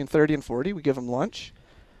between 30 and 40. We give them lunch.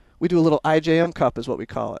 We do a little IJM Cup is what we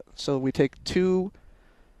call it. So we take 2,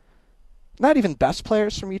 not even best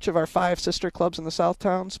players from each of our 5 sister clubs in the South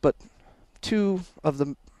Towns, but 2 of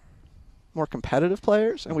the more competitive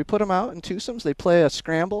players, and we put them out in twosomes. They play a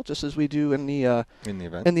scramble just as we do in the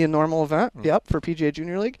event, in the normal event. Yep, for PGA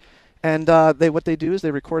Junior League. And what they do is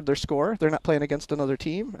they record their score. They're not playing against another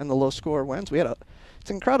team, and the low score wins. It's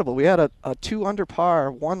incredible. We had a 2 under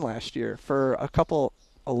par 1 last year for a couple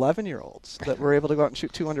 11-year-olds that were able to go out and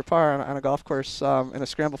shoot 2 under par on a golf course in a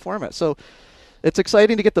scramble format. So it's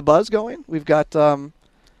exciting to get the buzz going. We've got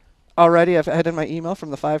already, I've had in my email from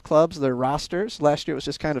the 5 clubs their rosters. Last year it was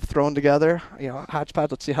just kind of thrown together, hodgepodge,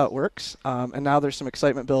 let's see how it works. And now there's some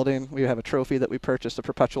excitement building. We have a trophy that we purchased, a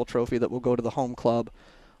perpetual trophy that will go to the home club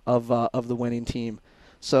of the winning team.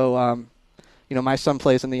 So, my son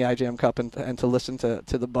plays in the IJM Cup, and to listen to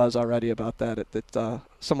the buzz already about that, it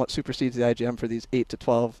somewhat supersedes the IJM for these 8 to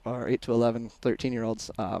 12 or 8 to 11, 13-year-olds.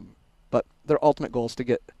 But their ultimate goal is to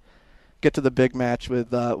get to the big match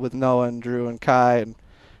with Noah and Drew and Kai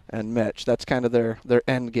and Mitch. That's kind of their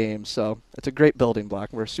end game. So it's a great building block.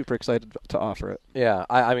 We're super excited to offer it. Yeah,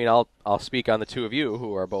 I mean, I'll speak on the 2 of you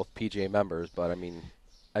who are both PGA members, but I mean,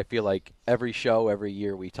 I feel like every show, every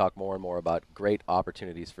year, we talk more and more about great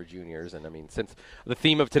opportunities for juniors. And I mean, since the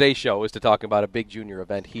theme of today's show is to talk about a big junior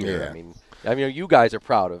event here, Yeah. I mean, you guys are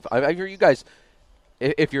proud of. I hear you guys.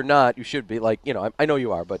 If you're not, you should be. Like, I know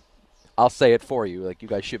you are, but I'll say it for you. Like, you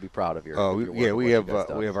guys should be proud of your. We have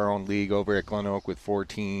our own league over at Glen Oak with 4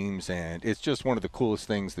 teams, and it's just one of the coolest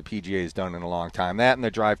things the PGA has done in a long time. That and the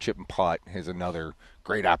drive, chip, and putt is another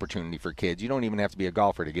great opportunity for kids. You don't even have to be a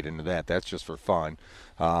golfer to get into that. That's just for fun.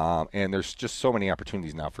 And there's just so many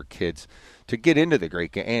opportunities now for kids to get into the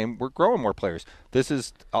great game. And we're growing more players. This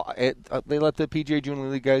is they let the PGA Junior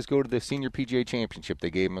League guys go to the Senior PGA Championship. They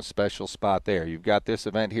gave them a special spot there. You've got this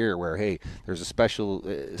event here where, hey, there's a special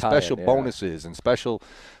bonuses and special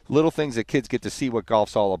little things that kids get to see what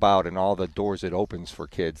golf's all about and all the doors it opens for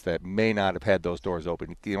kids that may not have had those doors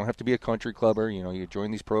open. You don't have to be a country clubber. You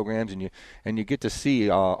join these programs and you get to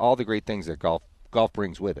see all the great things that golf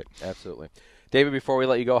brings with it. Absolutely. David, before we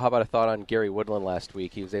let you go, how about a thought on Gary Woodland last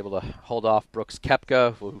week? He was able to hold off Brooks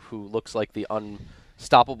Koepka, who looks like the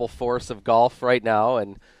unstoppable force of golf right now.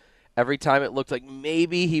 And every time it looked like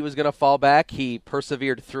maybe he was going to fall back, he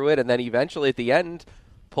persevered through it, and then eventually at the end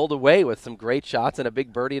pulled away with some great shots and a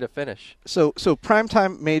big birdie to finish. So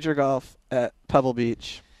primetime major golf at Pebble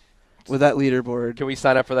Beach with that leaderboard. Can we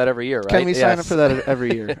sign up for that every year, right? Can we sign up for that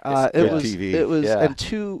every year? It was and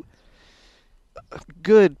 2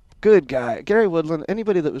 good guy. Gary Woodland,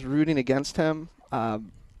 anybody that was rooting against him,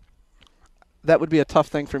 that would be a tough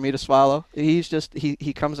thing for me to swallow. He's just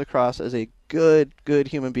he comes across as a good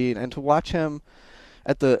human being, and to watch him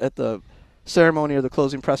at the ceremony or the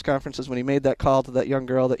closing press conferences when he made that call to that young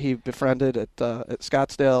girl that he befriended at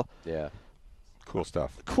Scottsdale. Yeah. Cool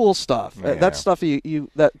stuff. Yeah. That's stuff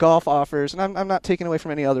that golf offers, and I'm not taking away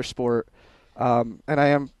from any other sport, and I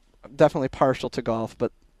am definitely partial to golf,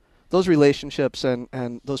 but those relationships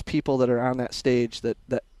and those people that are on that stage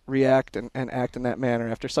that react and act in that manner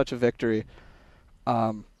after such a victory,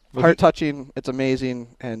 heart-touching, it's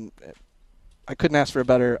amazing, and I couldn't ask for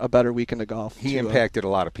a better weekend of golf. He impacted a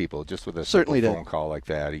lot of people just with a certainly phone call like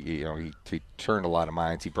that. He turned a lot of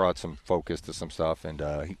minds. He brought some focus to some stuff, and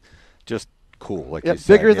he just cool. Like you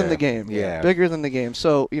said. Bigger than the game. Yeah, bigger than the game.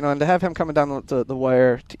 So and to have him coming down the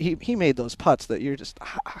wire, he made those putts that you're just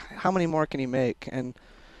how many more can he make? And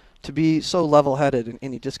to be so level-headed,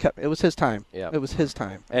 and he just kept. It was his time. Yeah, it was his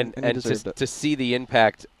time, and he deserved it. To see the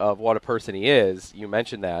impact of what a person he is. You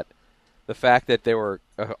mentioned that. The fact that there were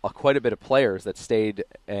quite a bit of players that stayed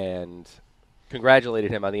and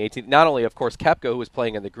congratulated him on the 18th. Not only, of course, Koepka, who was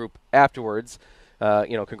playing in the group afterwards,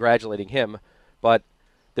 congratulating him, but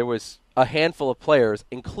there was a handful of players,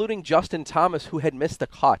 including Justin Thomas, who had missed the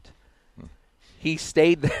cut. He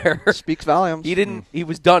stayed there. Speaks volumes. He didn't. He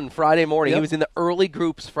was done Friday morning. Yep. He was in the early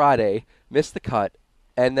groups Friday, missed the cut,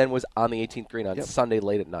 and then was on the 18th green on Sunday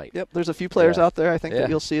late at night. Yep. There's a few players out there I think that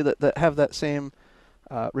you'll see that have that same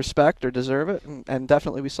respect or deserve it, and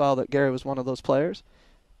definitely we saw that Gary was one of those players.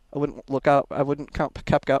 I wouldn't count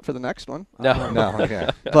Koepka out for the next one. No. Okay.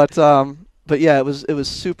 But yeah, it was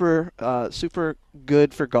super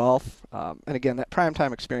good for golf. And again, that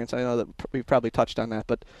primetime experience. I know that we've probably touched on that,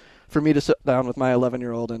 but for me to sit down with my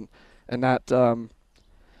 11-year-old and not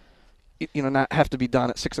not have to be done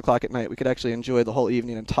at 6 o'clock at night, we could actually enjoy the whole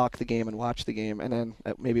evening and talk the game and watch the game, and then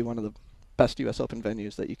at maybe one of the best U.S. Open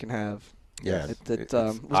venues that you can have. Yeah, it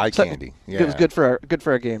eye candy. Yeah. It was good for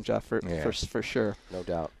our game, Jeff, for sure. No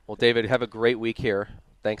doubt. Well, David, have a great week here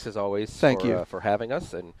thanks as always Thank you for having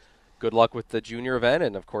us, and good luck with the junior event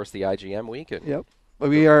and, of course, the IGM week. And yep.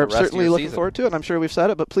 We are certainly looking season. forward to it, and I'm sure we've said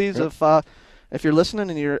it, but please, if you're listening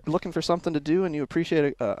and you're looking for something to do and you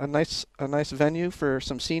appreciate a nice venue for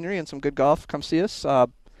some scenery and some good golf, come see us.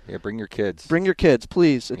 Bring your kids. Bring your kids,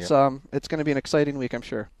 please. It's going to be an exciting week, I'm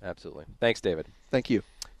sure. Absolutely. Thanks, David. Thank you.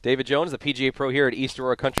 David Jones, the PGA Pro here at East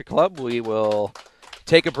Aurora Country Club. We will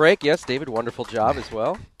take a break. Yes, David, wonderful job as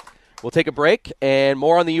well. We'll take a break, and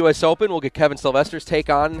more on the U.S. Open. We'll get Kevin Sylvester's take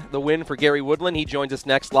on the win for Gary Woodland. He joins us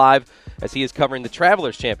next live as he is covering the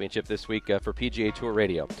Travelers Championship this week for PGA Tour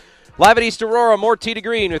Radio. Live at East Aurora, more Tee to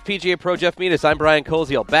Green with PGA Pro Jeff Metis. I'm Brian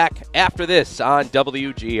Koziel. Back after this on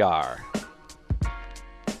WGR.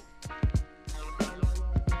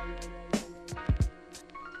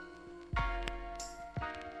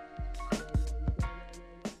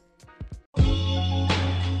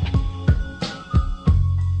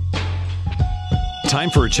 Time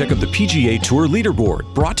for a check of the PGA Tour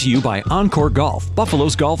leaderboard, brought to you by Encore Golf,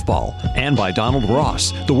 Buffalo's Golf Ball, and by Donald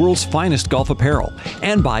Ross, the world's finest golf apparel,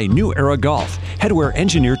 and by New Era Golf, headwear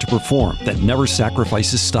engineered to perform that never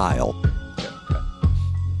sacrifices style.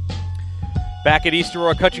 Back at East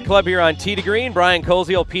Aurora Country Club here on Tee to Green, Brian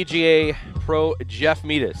Koziel, PGA Pro Jeff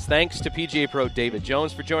Metis. Thanks to PGA Pro David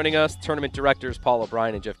Jones for joining us, tournament directors Paul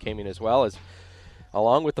O'Brien and Jeff Kamen as well, as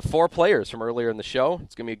along with the 4 players from earlier in the show.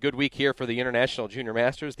 It's going to be a good week here for the International Junior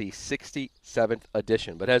Masters, the 67th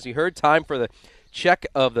edition. But as you heard, time for the check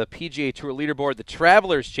of the PGA Tour leaderboard, the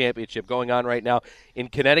Travelers Championship going on right now in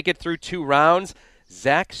Connecticut through 2 rounds.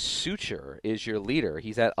 Zach Sucher is your leader.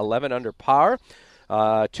 He's at 11 under par.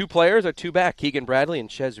 2 players are 2 back. Keegan Bradley and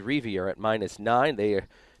Ches Reavie are at -9. They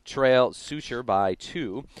trail Sucher by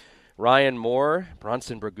 2. Ryan Moore,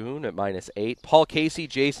 Bronson Burgoon at -8. Paul Casey,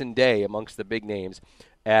 Jason Day amongst the big names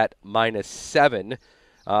at -7.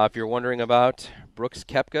 If you're wondering about Brooks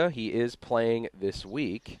Koepka, he is playing this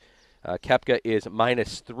week. Koepka is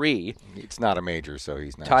 -3. It's not a major, so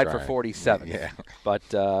he's not tied trying. for 47. Yeah. But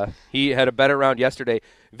he had a better round yesterday.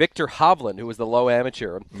 Victor Hovland, who was the low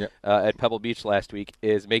amateur at Pebble Beach last week,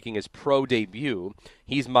 is making his pro debut.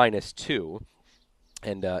 He's -2.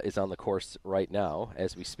 And is on the course right now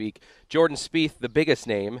as we speak. Jordan Spieth, the biggest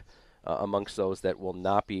name amongst those that will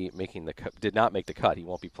not be making did not make the cut. He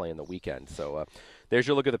won't be playing the weekend. So there's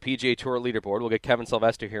your look at the PGA Tour leaderboard. We'll get Kevin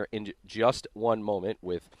Sylvester here in just one moment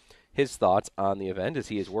with his thoughts on the event as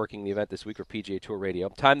he is working the event this week for PGA Tour Radio.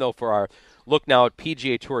 Time, though, for our look now at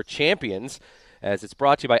PGA Tour champions, as it's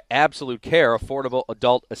brought to you by Absolute Care, affordable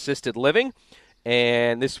adult assisted living.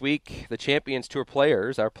 And this week, the Champions Tour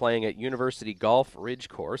players are playing at University Golf Ridge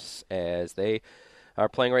Course as they are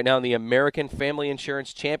playing right now in the American Family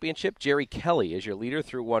Insurance Championship. Jerry Kelly is your leader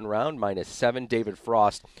through 1 round, -7. David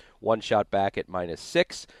Frost, 1 shot back at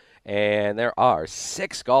 -6. And there are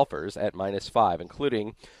 6 golfers at -5,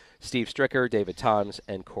 including Steve Stricker, David Toms,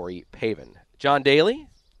 and Corey Pavin. John Daly,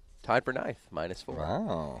 tied for 9th, -4.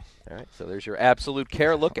 Wow. All right, so there's your Absolute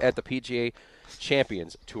Care look at the PGA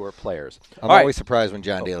Champions Tour players. I'm All always surprised when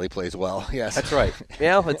John Daly plays well. Yes, that's right.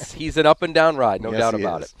 Yeah, he's an up and down ride, no Yes, doubt he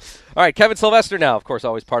about is. it. All right, Kevin Sylvester now, of course,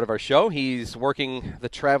 always part of our show. He's working the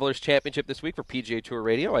Travelers Championship this week for PGA Tour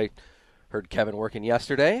Radio. I heard Kevin working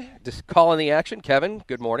yesterday. Just calling the action. Kevin,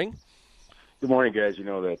 good morning. Good morning, guys. You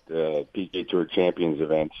know that PGA Tour Champions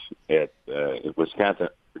events at Wisconsin,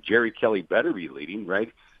 Jerry Kelly better be leading,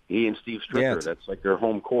 right? He and Steve Stricker, Yeah, that's like their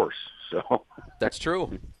home course. So that's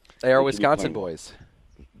true. They are Wisconsin boys.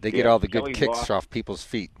 They get all the good Kelly kicks lost. off people's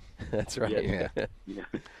feet. That's right. Yeah.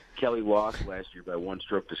 Kelly lost last year by 1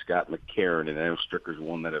 stroke to Scott McCarron, and I know Stricker's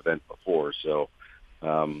won that event before. So,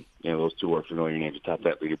 those 2 are familiar names atop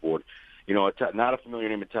that leaderboard. Not a familiar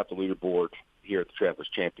name atop the leaderboard here at the Travelers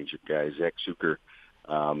Championship, guys. Zach Sucher,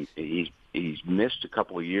 he's missed a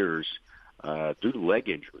couple of years due to leg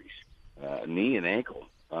injuries, knee and ankle.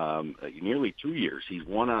 Nearly 2 years. He's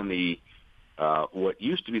won on the what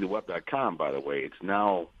used to be the Web.com, by the way. It's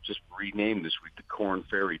now just renamed this week the Korn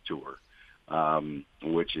Ferry Tour,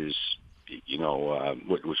 which is,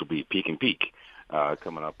 which will be Peak and Peak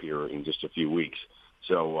coming up here in just a few weeks.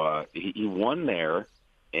 So he won there,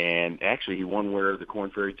 and actually he won where the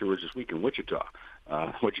Korn Ferry Tour is this week in Wichita.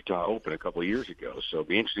 Wichita Open a couple of years ago. So it'll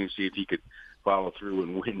be interesting to see if he could follow through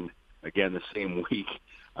and win again the same week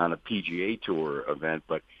on a PGA Tour event.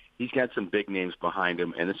 But he's got some big names behind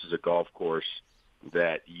him, and this is a golf course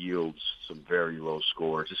that yields some very low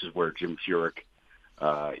scores. This is where Jim Furyk,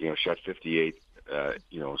 shot 58, a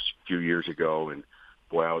few years ago, and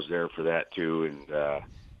boy, I was there for that too. And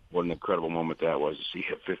what an incredible moment that was to see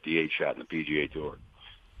a 58 shot in the PGA Tour.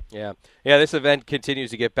 Yeah. This event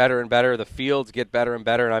continues to get better and better. The fields get better and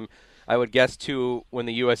better, and I'm I would guess, too, when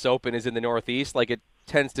the U.S. Open is in the Northeast, like it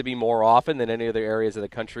tends to be more often than any other areas of the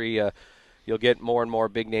country. You'll get more and more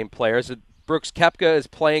big-name players. Brooks Koepka is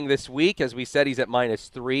playing this week. As we said, he's at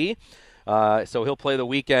 -3, so he'll play the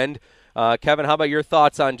weekend. Kevin, how about your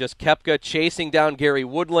thoughts on just Koepka chasing down Gary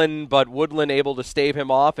Woodland, but Woodland able to stave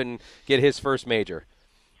him off and get his first major?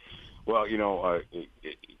 Well,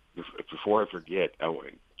 before I forget,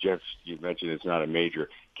 Jeff, you mentioned it's not a major.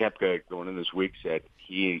 Koepka going in this week said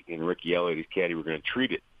he and Ricky Elliott, his caddy, were going to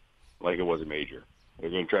treat it like it was a major. They're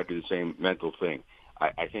going to try to do the same mental thing.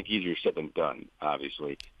 I think easier said than done,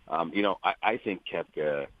 obviously. I think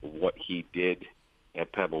Koepka, what he did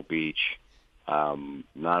at Pebble Beach,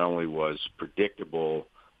 not only was predictable,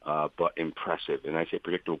 but impressive. And I say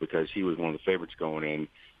predictable because he was one of the favorites going in.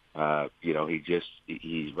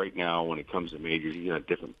 He's right now, when it comes to majors, he's on a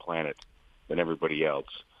different planet than everybody else.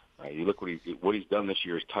 You look what he's done this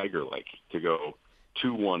year is Tiger-like, to go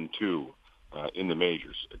 2-1-2 in the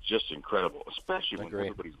majors. It's just incredible, especially when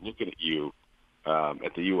everybody's looking at you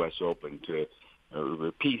at the U.S. Open to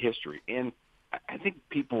repeat history. And I think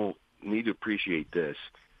people need to appreciate this.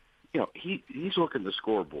 He's looking at the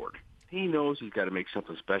scoreboard. He knows he's got to make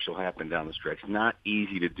something special happen down the stretch. Not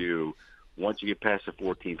easy to do once you get past the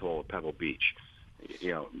 14th hole at Pebble Beach.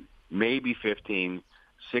 Maybe 15,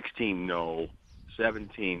 16, no.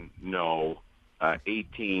 17, no.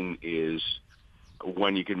 18 is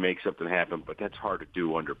when you can make something happen, but that's hard to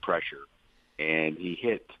do under pressure. And he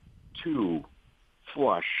hit 2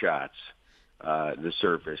 flush shots, the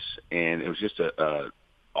surface, and it was just a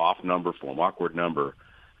off number for him, awkward number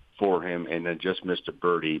for him, and then just missed a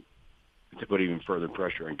birdie to put even further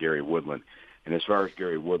pressure on Gary Woodland. And as far as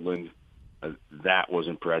Gary Woodland, that was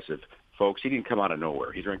impressive. Folks, he didn't come out of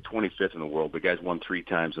nowhere. He's ranked 25th in the world. The guy's won 3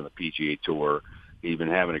 times on the PGA Tour. He's been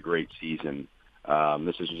having a great season.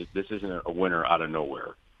 This isn't a winner out of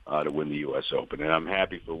nowhere to win the U.S. Open. And I'm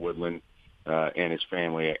happy for Woodland and his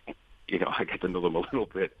family. I got to know them a little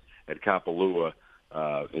bit at Kapalua.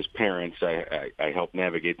 His parents, I helped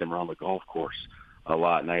navigate them around the golf course a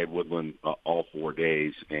lot, and I had Woodland all 4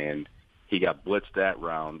 days, and he got blitzed that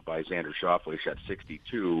round by Xander Schauffele. He shot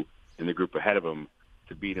 62 in the group ahead of him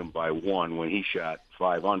to beat him by 1 when he shot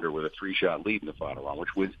 5 under with a 3-shot lead in the final round,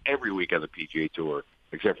 which wins every week on the PGA Tour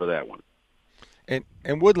except for that one.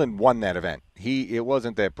 And Woodland won that event. It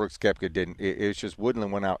wasn't that Brooks Koepka didn't. It was just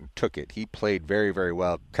Woodland went out and took it. He played very, very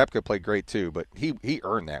well. Koepka played great too, but he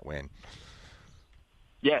earned that win.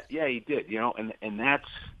 Yeah, he did. And that's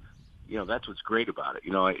what's great about it.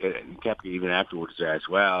 And Koepka even afterwards says,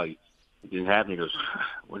 "Well, he didn't have me." He goes,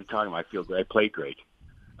 "What are you talking about? I feel great. I played great."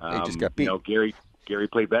 He just got beat. Gary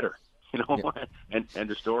played better. And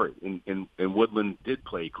the story. And Woodland did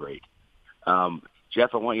play great.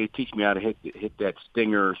 Jeff, I want you to teach me how to hit that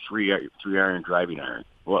Stinger 3-iron driving iron.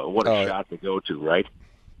 What a shot to go to, right?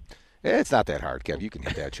 It's not that hard, Kev. You can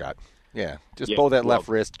hit that shot. Yeah, just bow that left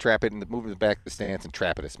wrist, trap it, and move it back to the stance, and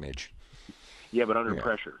trap it a smidge. Yeah, but under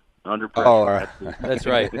pressure. Under pressure. Oh, all right. That's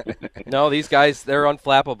right. No, these guys, they're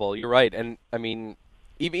unflappable. You're right. And, I mean,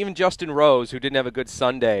 even Justin Rose, who didn't have a good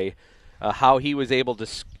Sunday, how he was able to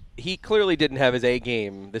 – he clearly didn't have his A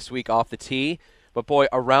game this week off the tee. But, boy,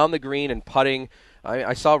 around the green and putting –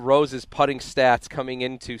 I saw Rose's putting stats coming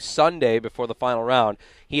into Sunday before the final round.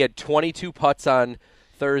 He had 22 putts on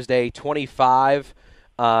Thursday, 25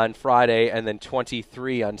 on Friday, and then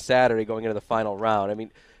 23 on Saturday going into the final round. I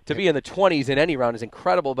mean, to be in the 20s in any round is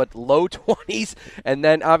incredible, but low 20s. And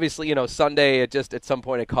then, obviously, Sunday, it just at some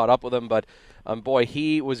point it caught up with him. But, boy,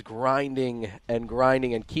 he was grinding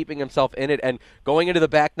and keeping himself in it. And going into the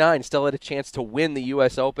back nine, still had a chance to win the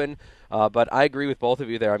U.S. Open. But I agree with both of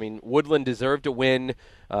you there. I mean, Woodland deserved to win.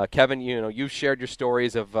 Kevin, you've shared your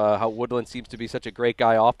stories of how Woodland seems to be such a great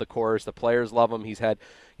guy off the course. The players love him. He's had,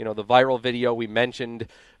 the viral video we mentioned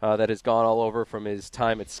that has gone all over from his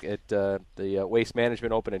time at the Waste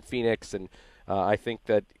Management Open in Phoenix. And I think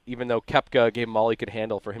that even though Koepka gave him all he could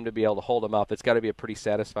handle, for him to be able to hold him up, it's got to be a pretty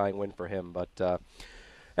satisfying win for him. But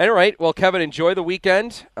all right, well, Kevin, enjoy the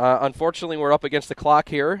weekend. Unfortunately, we're up against the clock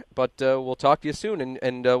here, but we'll talk to you soon,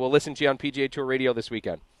 and we'll listen to you on PGA Tour Radio this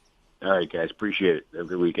weekend. All right, guys. Appreciate it. Have a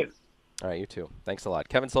good weekend. All right, you too. Thanks a lot.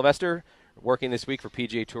 Kevin Sylvester working this week for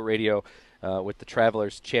PGA Tour Radio with the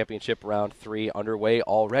Travelers Championship Round 3 underway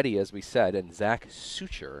already, as we said, and Zach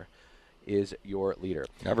Sucher is your leader.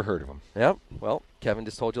 Never heard of him. Yep. Well, Kevin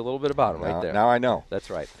just told you a little bit about him right there. Now I know. That's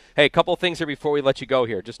right. Hey, a couple of things here before we let you go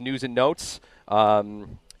here. Just news and notes.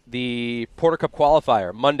 The Porter Cup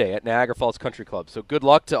qualifier Monday at Niagara Falls Country Club. So good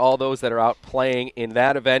luck to all those that are out playing in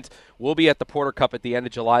that event. We'll be at the Porter Cup at the end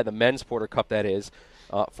of July, the men's Porter Cup, that is.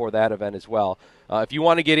 for that event as well. If you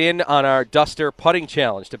want to get in on our Duster Putting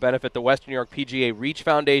Challenge to benefit the Western New York PGA Reach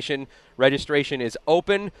Foundation, registration is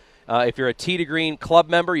open. If you're a Tee to Green Club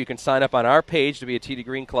member, you can sign up on our page to be a Tee to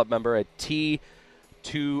Green Club member at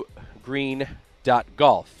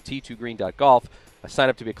T2Green.golf. T2Green.golf. Sign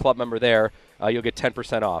up to be a club member there. You'll get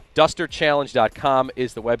 10% off. DusterChallenge.com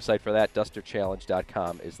is the website for that.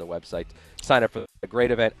 DusterChallenge.com is the website. Sign up for a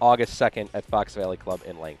great event August 2nd at Fox Valley Club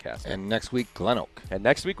in Lancaster. And next week, Glen Oak. And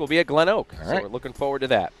next week we'll be at Glen Oak. All so right. we're looking forward to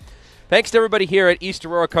that. Thanks to everybody here at East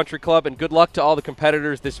Aurora Country Club, and good luck to all the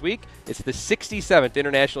competitors this week. It's the 67th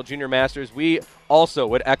International Junior Masters. We also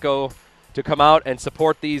would echo to come out and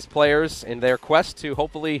support these players in their quest to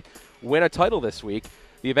hopefully win a title this week.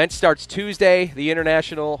 The event starts Tuesday. The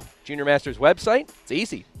International Junior Masters website, it's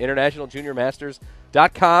easy,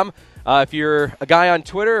 internationaljuniormasters.com. If you're a guy on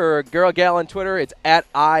Twitter or a gal on Twitter, it's at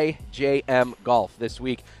IJMGolf this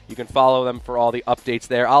week. You can follow them for all the updates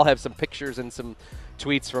there. I'll have some pictures and some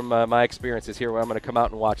tweets from my experiences here where I'm going to come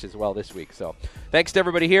out and watch as well this week. So thanks to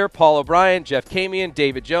everybody here, Paul O'Brien, Jeff Camian,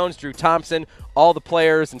 David Jones, Drew Thompson, all the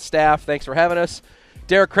players and staff. Thanks for having us.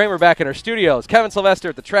 Derek Kramer back in our studios. Kevin Sylvester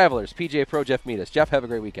at the Travelers. PGA Pro Jeff Meadus. Jeff, have a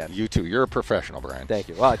great weekend. You too. You're a professional, Brian. Thank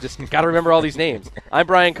you. Well, I just got to remember all these names. I'm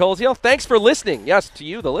Brian Coleshiel. Thanks for listening. Yes, to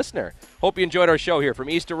you, the listener. Hope you enjoyed our show here from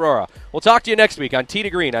East Aurora. We'll talk to you next week on Tee to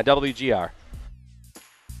Green on WGR.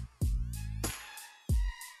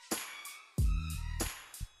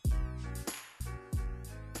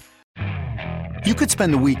 You could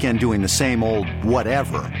spend the weekend doing the same old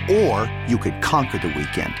whatever, or you could conquer the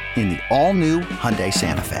weekend in the all-new Hyundai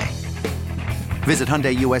Santa Fe. Visit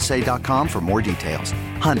HyundaiUSA.com for more details.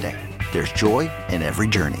 Hyundai, there's joy in every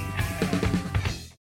journey.